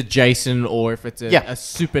if good- it's a Jason or if it's Yeah. a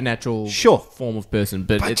supernatural Sure. form of person.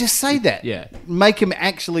 But But just say that. Yeah. Make him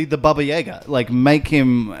actually the Baba Yaga. Like, make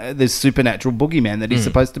him the supernatural boogeyman that he's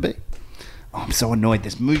supposed to be. Oh, I'm so annoyed.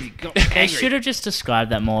 This movie got me They angry. should have just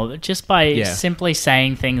described that more, just by Yeah. simply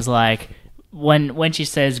saying things like, when she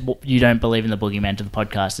says you don't believe in the boogeyman to the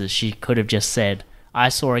podcasters, she could have just said, I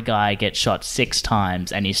saw a guy get shot 6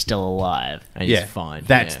 times and he's still alive. and Yeah, he's fine.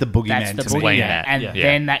 That's Yeah. the boogeyman That's the to me. boogeyman. that. And Yeah.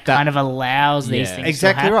 then that kind of allows these Yeah. things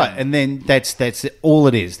Exactly to right. happen. And then that's all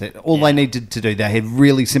it is. That all they needed to do. They had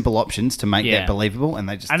really simple options to make Yeah. that believable, and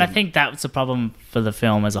they just. And I didn't. think that's the problem for the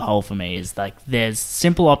film as a whole for me, is like there's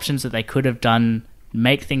simple options that they could have done,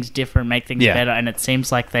 make things different, make things Yeah. better, and it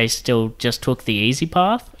seems like they still just took the easy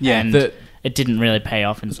path. Yeah. And it didn't really pay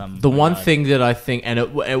off in some The one regard. thing that I think, and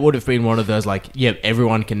it would have been one of those, like, yeah,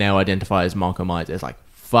 everyone can now identify as Michael Myers. It's like,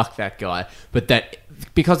 fuck that guy. But that,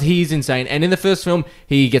 because he's insane. And in the first film,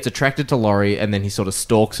 he gets attracted to Laurie, and then he sort of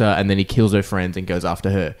stalks her, and then he kills her friends and goes after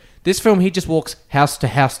her. This film, he just walks house to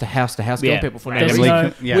house to house to house, killing people for no There's reason.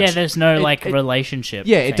 no, Yeah. there's no It- like it- relationship.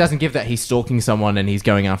 Yeah, it thing. doesn't give that he's stalking someone and he's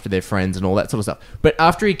going after their friends and all that sort of stuff. But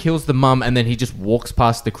after he kills the mum and then he just walks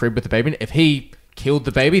past the crib with the baby, if he killed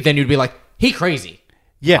the baby, then you'd be like, he crazy.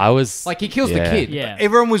 Yeah, I was Like, he kills the kid. Yeah.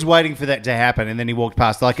 Everyone was waiting for that to happen, and then he walked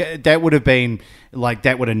past. Like that would have been like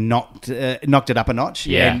that would have knocked it up a notch.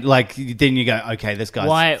 Yeah. and like then you go, okay, this guy's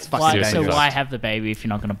Why? fucking So dangerous. why have the baby if you're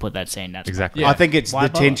not going to put that scene? That's exactly. I think it's Why the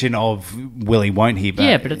bother? tension of will he, won't he?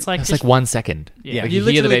 yeah, but it's like It's just, like 1 second. Yeah. Like You you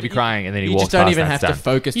hear the literally- baby crying, and then he You walks just don't past even and have that's to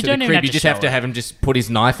done. focus You to don't the even crib. have You to just have show to it. have him just put his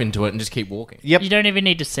knife into it and just keep walking. Yep. you don't even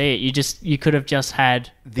need to see it. You could have just had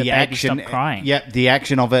the baby action, stop crying. Yep, the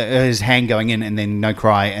action of it, his hand going in, and then no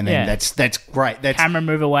cry, and then Yeah. that's great. That's Camera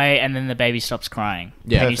move away, and then the baby stops crying.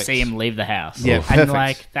 Yeah. and you Perfect. see him leave the house. yeah, and perfect.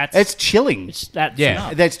 like that's it's chilling. that's Yeah.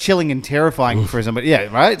 enough. That's chilling and terrifying for somebody. Yeah,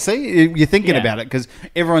 right. See, you're thinking Yeah. about it because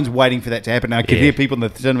everyone's waiting for that to happen. I could Yeah. hear people in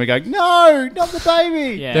the cinema going, "No, not the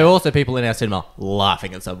baby." Yeah. There were also people in our cinema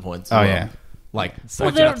laughing at some points. as Oh, well. yeah. Like, Well,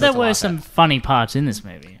 pointing out there stuff to were laugh some at. funny parts in this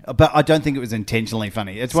movie. But I don't think it was intentionally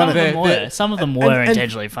funny. It's one Some of of the them were. Some of them were and-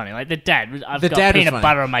 intentionally funny. Like the dad. I've The got dad was peanut funny.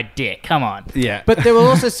 butter on my dick. Come on. yeah. But there were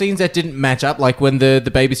also scenes that didn't match up, like when the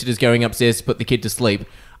babysitter's going upstairs to put the kid to sleep,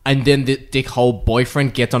 and then the dickhole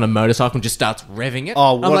boyfriend gets on a motorcycle and just starts revving it.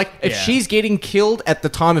 Oh, I'm what- like, if yeah. she's getting killed at the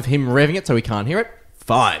time of him revving it so he can't hear it,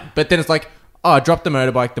 fine. But then it's like, oh, I dropped the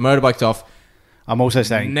motorbike's off, I'm also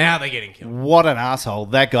saying, now they're getting killed. what an asshole!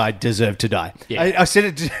 That guy deserved to die. I said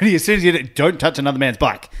it to you as soon as you did, don't touch another man's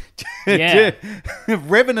bike. Yeah.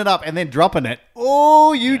 Revving it up and then dropping it.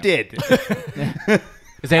 Oh, you did.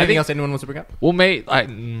 Is there anything else anyone wants to bring up? Well, mate,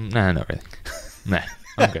 nah, not really. Nah,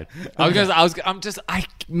 I'm good. I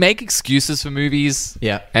make excuses for movies.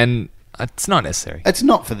 Yeah. and it's not necessary. It's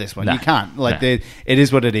not for this one. No. You can't. Like, No. it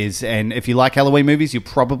is what it is. And if you like Halloween movies, you're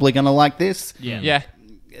probably going to like this. Yeah,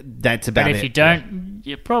 That's about But it. if you don't,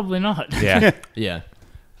 you're probably not. yeah. Yeah.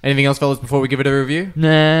 Anything else, fellas, before we give it a review?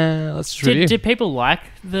 Nah, let's just review. Did people like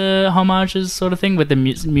the homages sort of thing with the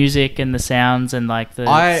music and the sounds and like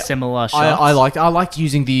the similar shots? I liked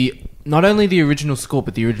using not only the original score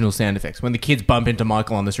but the original sound effects. When the kids bump into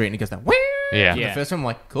Michael on the street and he goes that, Yeah. The Yeah. first one, I'm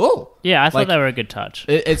like, cool. Yeah, I thought Like- they were a good touch.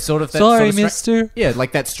 It's sort of that Sorry, sort of mister. Yeah,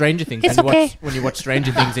 like that Stranger Things. It's when you okay. when you watch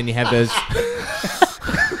Stranger Things and you have those.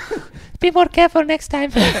 Be more careful next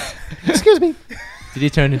time. Excuse me. Did he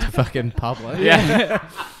turn into fucking Pablo? Yeah.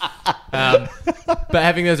 But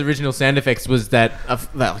having those original sound effects was that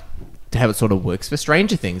how it sort of works for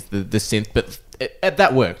Stranger Things, the synth. But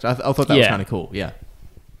that worked. I thought that was Yeah. kind of cool. Yeah.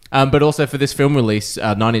 But also for this film release,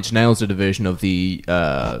 Nine Inch Nails did a version of the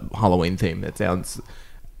Halloween theme that sounds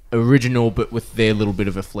original, but with their little bit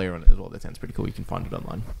of a flair on it as well. That sounds pretty cool. You can find it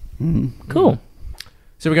online. Cool.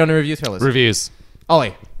 So we're going to reviews, fellas. Reviews.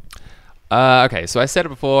 Ollie. Okay, so I said it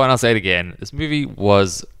before and I'll say it again. This movie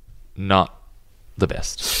was not the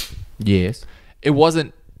best. Yes. It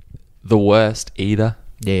wasn't the worst either.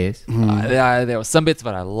 Yes. There were some bits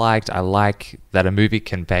that I liked. I like that a movie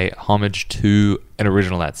can pay homage to an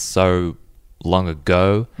original that's so long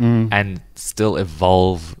ago and still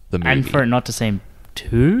evolve the movie. And for it not to seem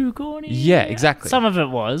too corny. Yeah, exactly. Some of it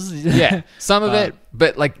was. yeah, some of it,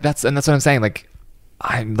 but like that's what I'm saying. Like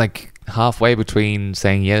I'm like halfway between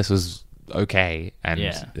saying this was okay, and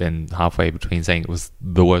Yeah. then halfway between saying it was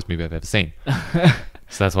the worst movie I've ever seen.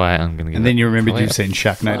 So that's why I'm going to give And it then you remembered probably you've seen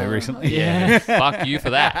Sharknado recently. Yeah. Fuck you for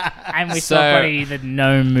that. And we So- saw probably the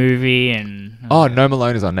No movie, and Oh, No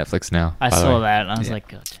Malone is on Netflix now. I by the saw way. that, and I was like,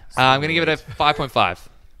 God. I'm going to give it a 5.5. 5.5.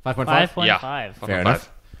 5.5. Yeah. 5.5. Fair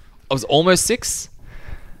enough. I was almost 6,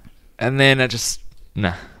 and then I just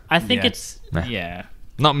I think Yeah. it's Nah. yeah.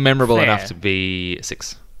 not memorable Fair. enough to be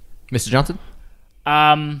 6. Mr. Johnson?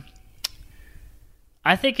 I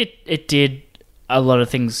think it did a lot of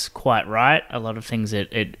things quite right. A lot of things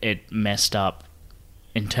it messed up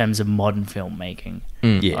in terms of modern filmmaking.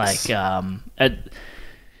 Yes. Like,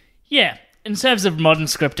 yeah, in terms of modern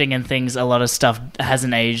scripting and things, a lot of stuff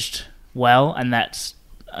hasn't aged well, and that's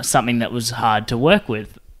something that was hard to work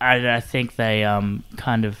with. I think they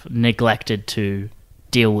kind of neglected to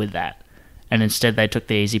deal with that, and instead they took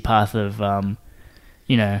the easy path of,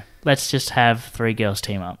 let's just have 3 girls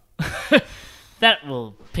team up. That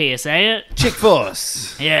will PSA it. Chick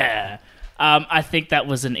Force. Yeah. I think that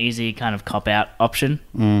was an easy kind of cop-out option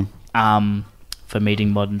for meeting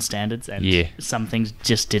modern standards, and Yeah. some things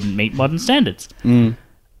just didn't meet modern standards.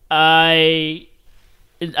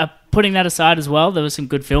 Putting that aside as well, there was some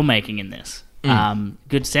good filmmaking in this.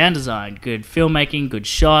 Good sound design, good filmmaking, good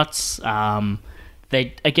shots.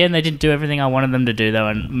 They didn't do everything I wanted them to do, though,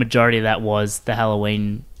 and majority of that was the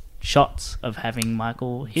Halloween shots of having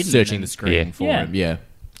Michael hidden. Searching and the screen Yeah. for Yeah. him. Yeah.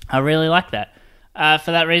 I really like that.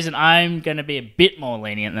 For that reason, I'm going to be a bit more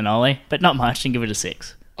lenient than Ollie, but not much, and give it a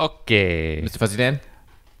 6. Okay. Mr. Fuzzy Dan?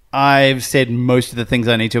 I've said most of the things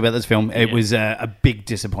I need to about this film. It was a big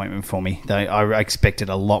disappointment for me. I expected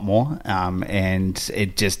a lot more, and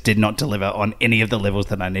it just did not deliver on any of the levels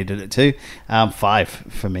that I needed it to. 5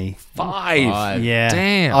 for me. 5. Yeah,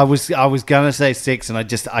 Damn. I was gonna say 6, and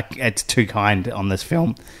it's too kind on this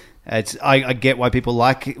film. I get why people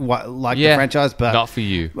like the franchise, but not for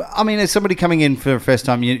you. I mean, as somebody coming in for the first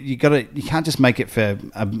time, you can't just make it for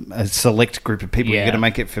a select group of people. Yeah. You got to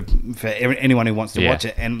make it for anyone who wants to Yeah. watch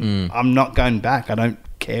it. And I'm not going back. I don't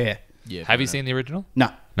care. Yeah. Have you seen the original? No,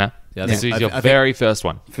 No. Yeah, This I is your think- very first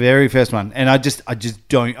one. very first one, and I just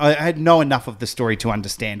don't. I had know enough of the story to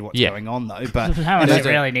understand what's Yeah. going on, though. But How much and do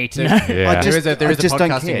I- you really need to know? Yeah. I just- there is I just a don't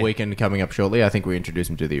podcasting care. weekend coming up shortly. I think we introduce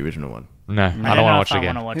him to the original one. No, I I don't know want to if watch it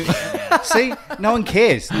again. I want to watch it again. See, no one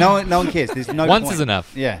cares. No one cares. There's no Once point. is enough.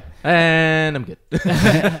 Yeah, And I'm good.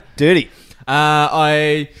 dirty.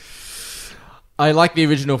 I like the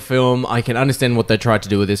original film. I can understand what they tried to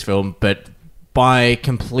do with this film, but by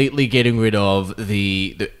completely getting rid of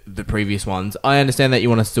the previous ones, I understand that you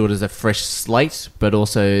want to do it as a fresh slate, but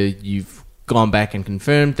also you've gone back and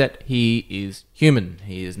confirmed that he is human.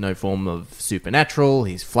 He is no form of supernatural.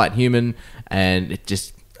 He's flat human, and it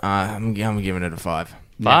just I'm giving it a 5.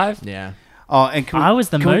 5? Yeah. Oh, and can we- I was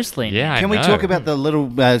the can we- most lenient. Yeah, I Can we know. talk about the little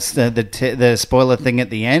the spoiler thing at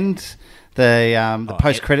the end, the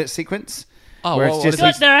post credit sequence? Oh, where well, it's what just is But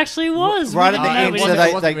these- there actually was. Right We at the didn't end, know It we so did- wasn't,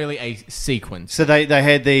 they- it wasn't really a sequence. So they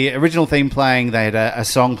had the original theme playing. They had a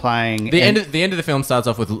song playing. The and- end of the film starts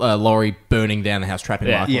off with Laurie burning down the house, trapping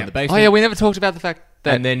Yeah. Michael Yeah. in the Oh, basement. yeah, we never talked about the fact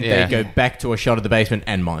that... and then yeah. they go back to a shot of the basement,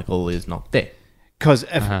 and Michael is not there. because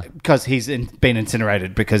he's been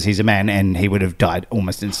incinerated because he's a man and he would have died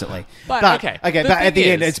almost instantly. But, okay, but the at the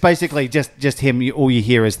thing end, is- it's basically just him. All you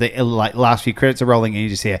hear is the last few credits are rolling, and you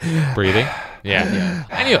just hear. Breathing. Yeah.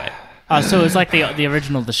 Anyway. So it's like the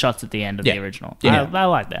original, the shots at the end of Yeah. the original. Yeah. I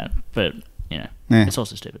like that, but Yeah. it's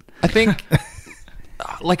also stupid. I think,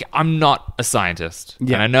 like, I'm not a scientist.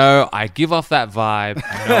 Yeah. And I know I give off that vibe.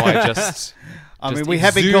 I know I just... I mean, just we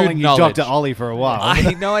have been exude calling you knowledge. Dr. Ollie for a while.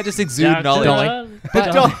 I know I just exude Dr. knowledge.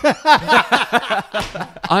 But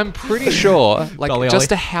I'm pretty sure, like, Dolly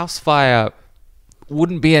just Ollie. a house fire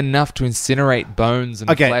wouldn't be enough to incinerate bones and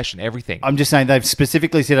Okay. flesh and everything. I'm just saying they've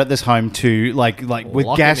specifically set up this home to like with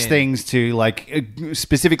Lock gas him in. things to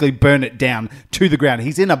specifically burn it down to the ground.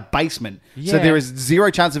 He's in a basement, so Yeah. there is zero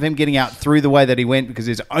chance of him getting out through the way that he went because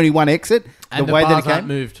there's only one exit. And the way that bars he aren't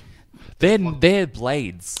came. moved. They're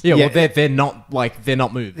blades. Yeah, Yeah. well, they're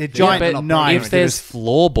not moved. They're giant but knives. if there's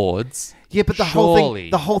floorboards, Yeah, but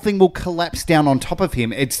surely. the whole thing will collapse down on top of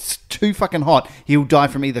him. It's too fucking hot. He'll die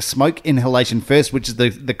from either smoke inhalation first, which is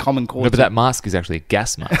the common cause. No, but that mask is actually a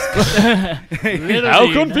gas mask.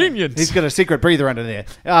 How convenient. He's got a secret breather under there.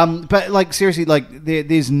 But like seriously, like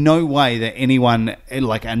there's no way that anyone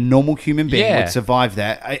like a normal human being Yeah. would survive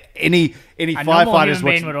that. Any A normal firefighters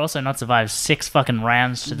human being would also not survive 6 fucking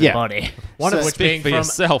rounds to the Yeah. body. One of So which Speak being for from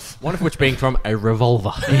yourself. one of which being from a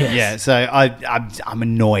revolver. Yeah, so I'm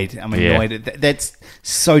annoyed. I'm Yeah. annoyed. That's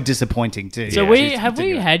so disappointing too. So Yeah. have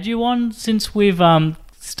we had you on since we've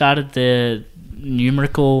started the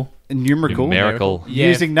numerical Numerical. Yeah.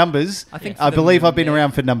 using numbers. I think I for believe the- I've been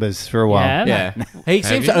around for numbers for a while. Yeah. Yeah. He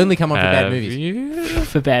seems to only come on for bad movies.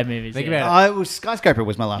 For bad movies. Think yeah. about Skyscraper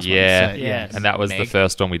was my last Yeah. one. So, Yeah. And that was the Meg.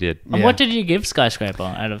 first one we did. And what did you give Skyscraper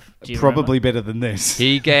out of? Do you Probably better than this.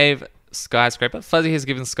 He gave Skyscraper. Fuzzy has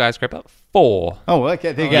given Skyscraper 4. Oh,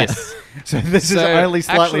 okay, there you go. Yes. So this is So, only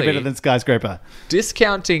slightly actually- better than Skyscraper.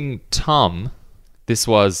 Discounting Tom, this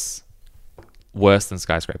was worse than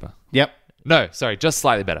Skyscraper. Yep. No, sorry, just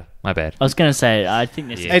slightly better. My bad. I was going to say, I think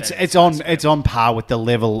this Yeah. is It's on par with the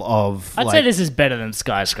level of. I'd like, say this is better than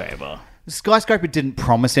Skyscraper. Skyscraper didn't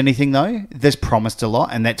promise anything though. This promised a lot,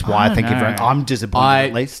 and that's why I don't think know. everyone. I'm disappointed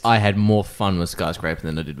at least. I had more fun with Skyscraper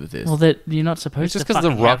than I did with this. Well, that you're not supposed It's just to because The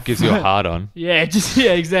fucking Rock have- gives you a hard on. Yeah,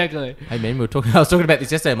 exactly. Hey man, I was talking about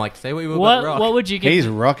this yesterday. I'm like, say what you will about Rock. What would you give? He's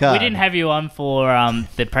rock hard. We didn't have you on for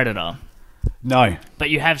The Predator, No,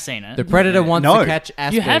 but you have seen it. The Predator wants No. to catch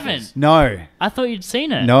Asperger's. You haven't. no. I thought you'd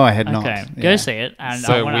seen it. No, I had not. Okay, Yeah. go see it, and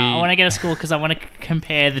So I we- want to get a score because I want to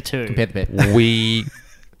compare the two. Compare the bit. We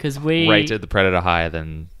Because we rated The Predator higher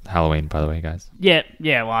than Halloween, by the way, guys. Yeah.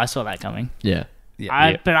 Well, I saw that coming. Yeah.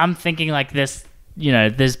 Yeah. But I'm thinking like this.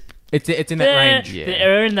 There's It's in that range. Yeah.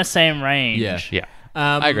 They're in the same range. Yeah. Yeah.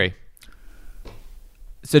 I I agree.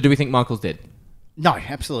 So do we think Michael's dead? No,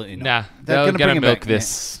 absolutely not. Nah, They're they're gonna going bring to him milk back,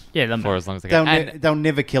 this Yeah. for as long as they They'll, can. ne- And they'll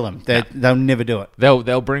never kill him. They'll never do it.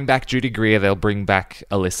 they'll bring back Judy Greer. They'll bring back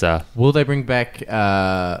Alyssa. Will they bring back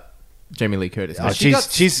Jamie Lee Curtis? Oh,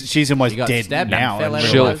 she's almost she got dead stabbed now. and fell in out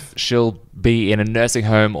of real the life. She'll be in a nursing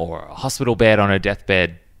home or a hospital bed on her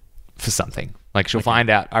deathbed for something. Like she'll find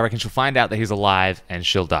out. I reckon she'll find out that he's alive and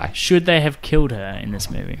she'll die. Should they have killed her in this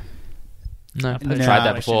movie? No, I've No. tried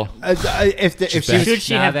that before. If she was, Should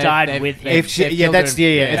she have died with him? if she, they've yeah, killed that's her.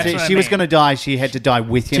 yeah. That's If what I she was mean. going to die, she had to die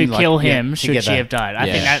with him. To like, kill yeah, him, should she together. have died?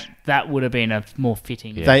 I think Yeah. that would have been a more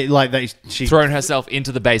fitting. She Thrown herself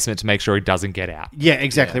into the basement to make sure he doesn't get out. Yeah,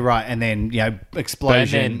 exactly right. And then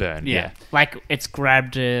explosion, Burn. Yeah. Like it's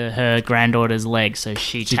grabbed her granddaughter's leg, so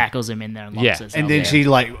she tackles him in there and locks Yeah. herself. And then she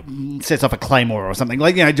sets off a claymore or something,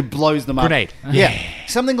 just blows them up. Grenade. Yeah,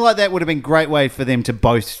 something like that would have been a great way for them to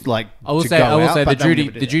both I will to say, go out, the but they'll Judy,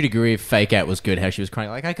 never do the that. Judy Greer fake out was good. How she was crying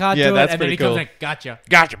like, I can't Yeah, do it, that's and then pretty he comes cool. like, gotcha.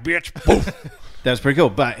 Gotcha, bitch. Poof. That was pretty cool,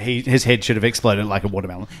 but his head should have exploded like a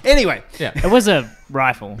watermelon. Anyway, Yeah, it was a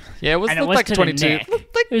rifle. Yeah, it was, And it looked was like to a the 22. neck.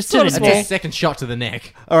 Looked like It was to sort the of and neck. small. a second shot to the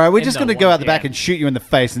neck. all right, we're And just the going to go one, out the back yeah. and shoot you in the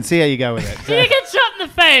face and see how you go with it. You get shot in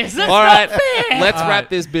the face. That's All not right, fair. let's wrap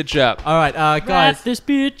this bitch up. All right, Wrap guys. this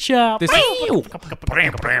bitch up. This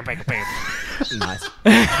nice.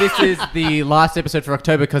 This is the last episode for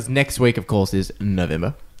October because next week, of course, is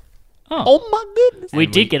November. Oh my goodness. We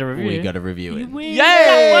And did get a review. We got to review it.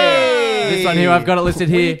 Yay! This one here, I've got it listed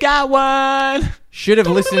here. Got one. Should have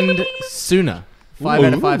listened sooner. 5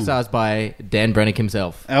 out of 5 stars by Dan Brennick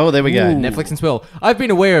himself. Oh, there we go. Netflix and Swill. I've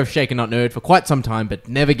been aware of Shaken Not Nerd for quite some time, but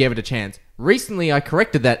never gave it a chance. Recently, I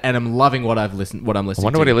corrected that, and I'm loving what I'm listening. I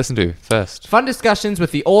wonder what he listened to first. Fun discussions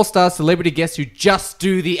with the all-star celebrity guests who just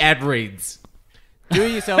do the ad reads.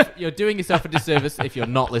 You're doing yourself a disservice if you're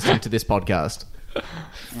not listening to this podcast.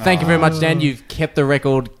 Thank you very much, Dan. You've kept the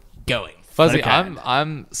record going. Fuzzy, Okay.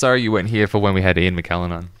 I'm sorry you weren't here for when we had Ian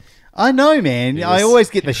McKellen on. I know, man. I always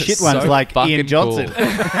get the shit ones so like fucking Ian Johnson. cool.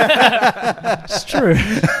 It's true.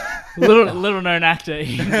 little known actor.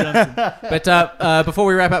 Ian Johnson. But before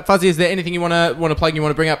we wrap up, Fuzzy, is there anything you want to plug? You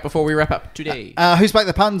want to bring up before we wrap up today? Who's Back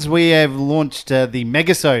the Puns? We have launched the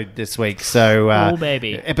Megasode this week. So, Oh,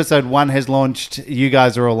 baby. episode 1 has launched. You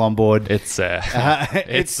guys are all on board. It's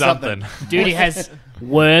It's something. Duty has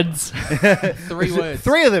words. 3 words.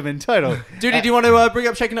 3 of them in total. Duty, do you want to bring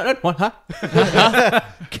up Shaken Not Nerd? What? Huh?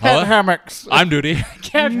 Cat hammocks. I'm Duty.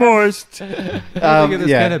 Moist. Look at this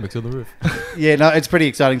yeah. cannabis on the roof. Yeah, no, it's pretty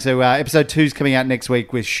exciting. So, episode 2 is coming out next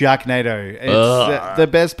week with Sharknado. It's the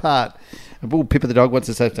best part. Oh, Pippa the dog wants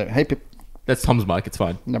to say something. Hey, Pip. That's Tom's mic. It's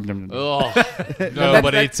fine. Num, num, num. Oh,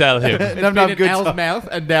 nobody tell him. Num, num, in good Al's salt. mouth,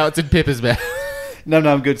 and now it's in Pippa's mouth.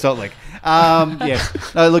 Num, good salt lick. Yeah.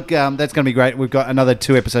 No, look, that's going to be great. We've got another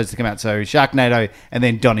 2 episodes to come out. So, Sharknado and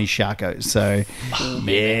then Donnie Sharko. So,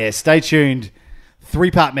 yeah, stay tuned.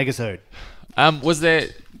 3-part Megasode. Was there?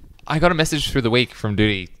 I got a message through the week from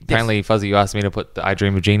Duty. Apparently, Fuzzy, you asked me to put the I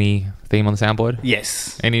Dream of Jeannie theme on the soundboard.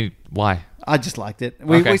 Yes. Why? I just liked it.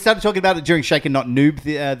 We Okay. started talking about it during Shaken Not Noob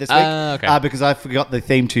this week Okay. because I forgot the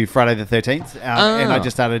theme to Friday the 13th, and I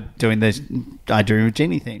just started doing the I Dream of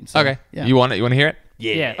Jeannie theme. So, Okay. yeah. You want it? You want to hear it?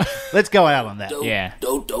 Yeah. Let's go out on that. Yeah.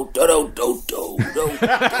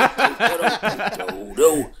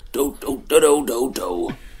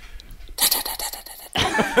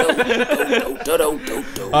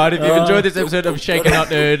 Alright, if you've enjoyed this episode of Shake and Not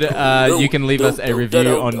Nerd, you can leave us a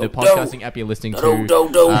review on the podcasting app you're listening to,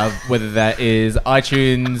 whether that is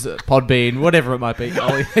iTunes, Podbean, whatever it might be.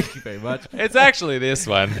 Ollie, thank you very much. It's actually this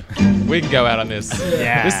one. We can go out on this.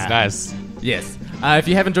 Yeah. This is nice. Yes. If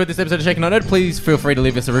you have enjoyed this episode of Shake and Not Nerd, please feel free to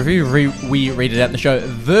leave us a review. We read it out in the show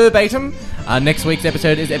verbatim. Next week's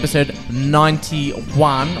episode is episode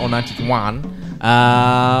 91 or 91.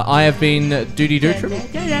 I have been Doody Dootram,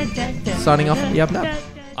 signing off at the Up and Up.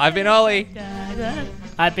 I've been Ollie.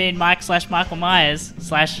 I've been Mike/Michael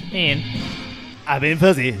Myers/Ian. I've been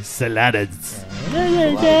Fuzzy. Saladas.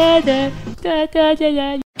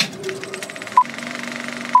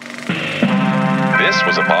 This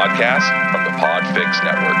was a podcast from the Podfix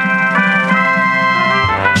Network.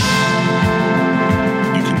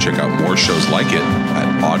 You can check out more shows like it at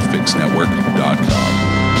podfixnetwork.com.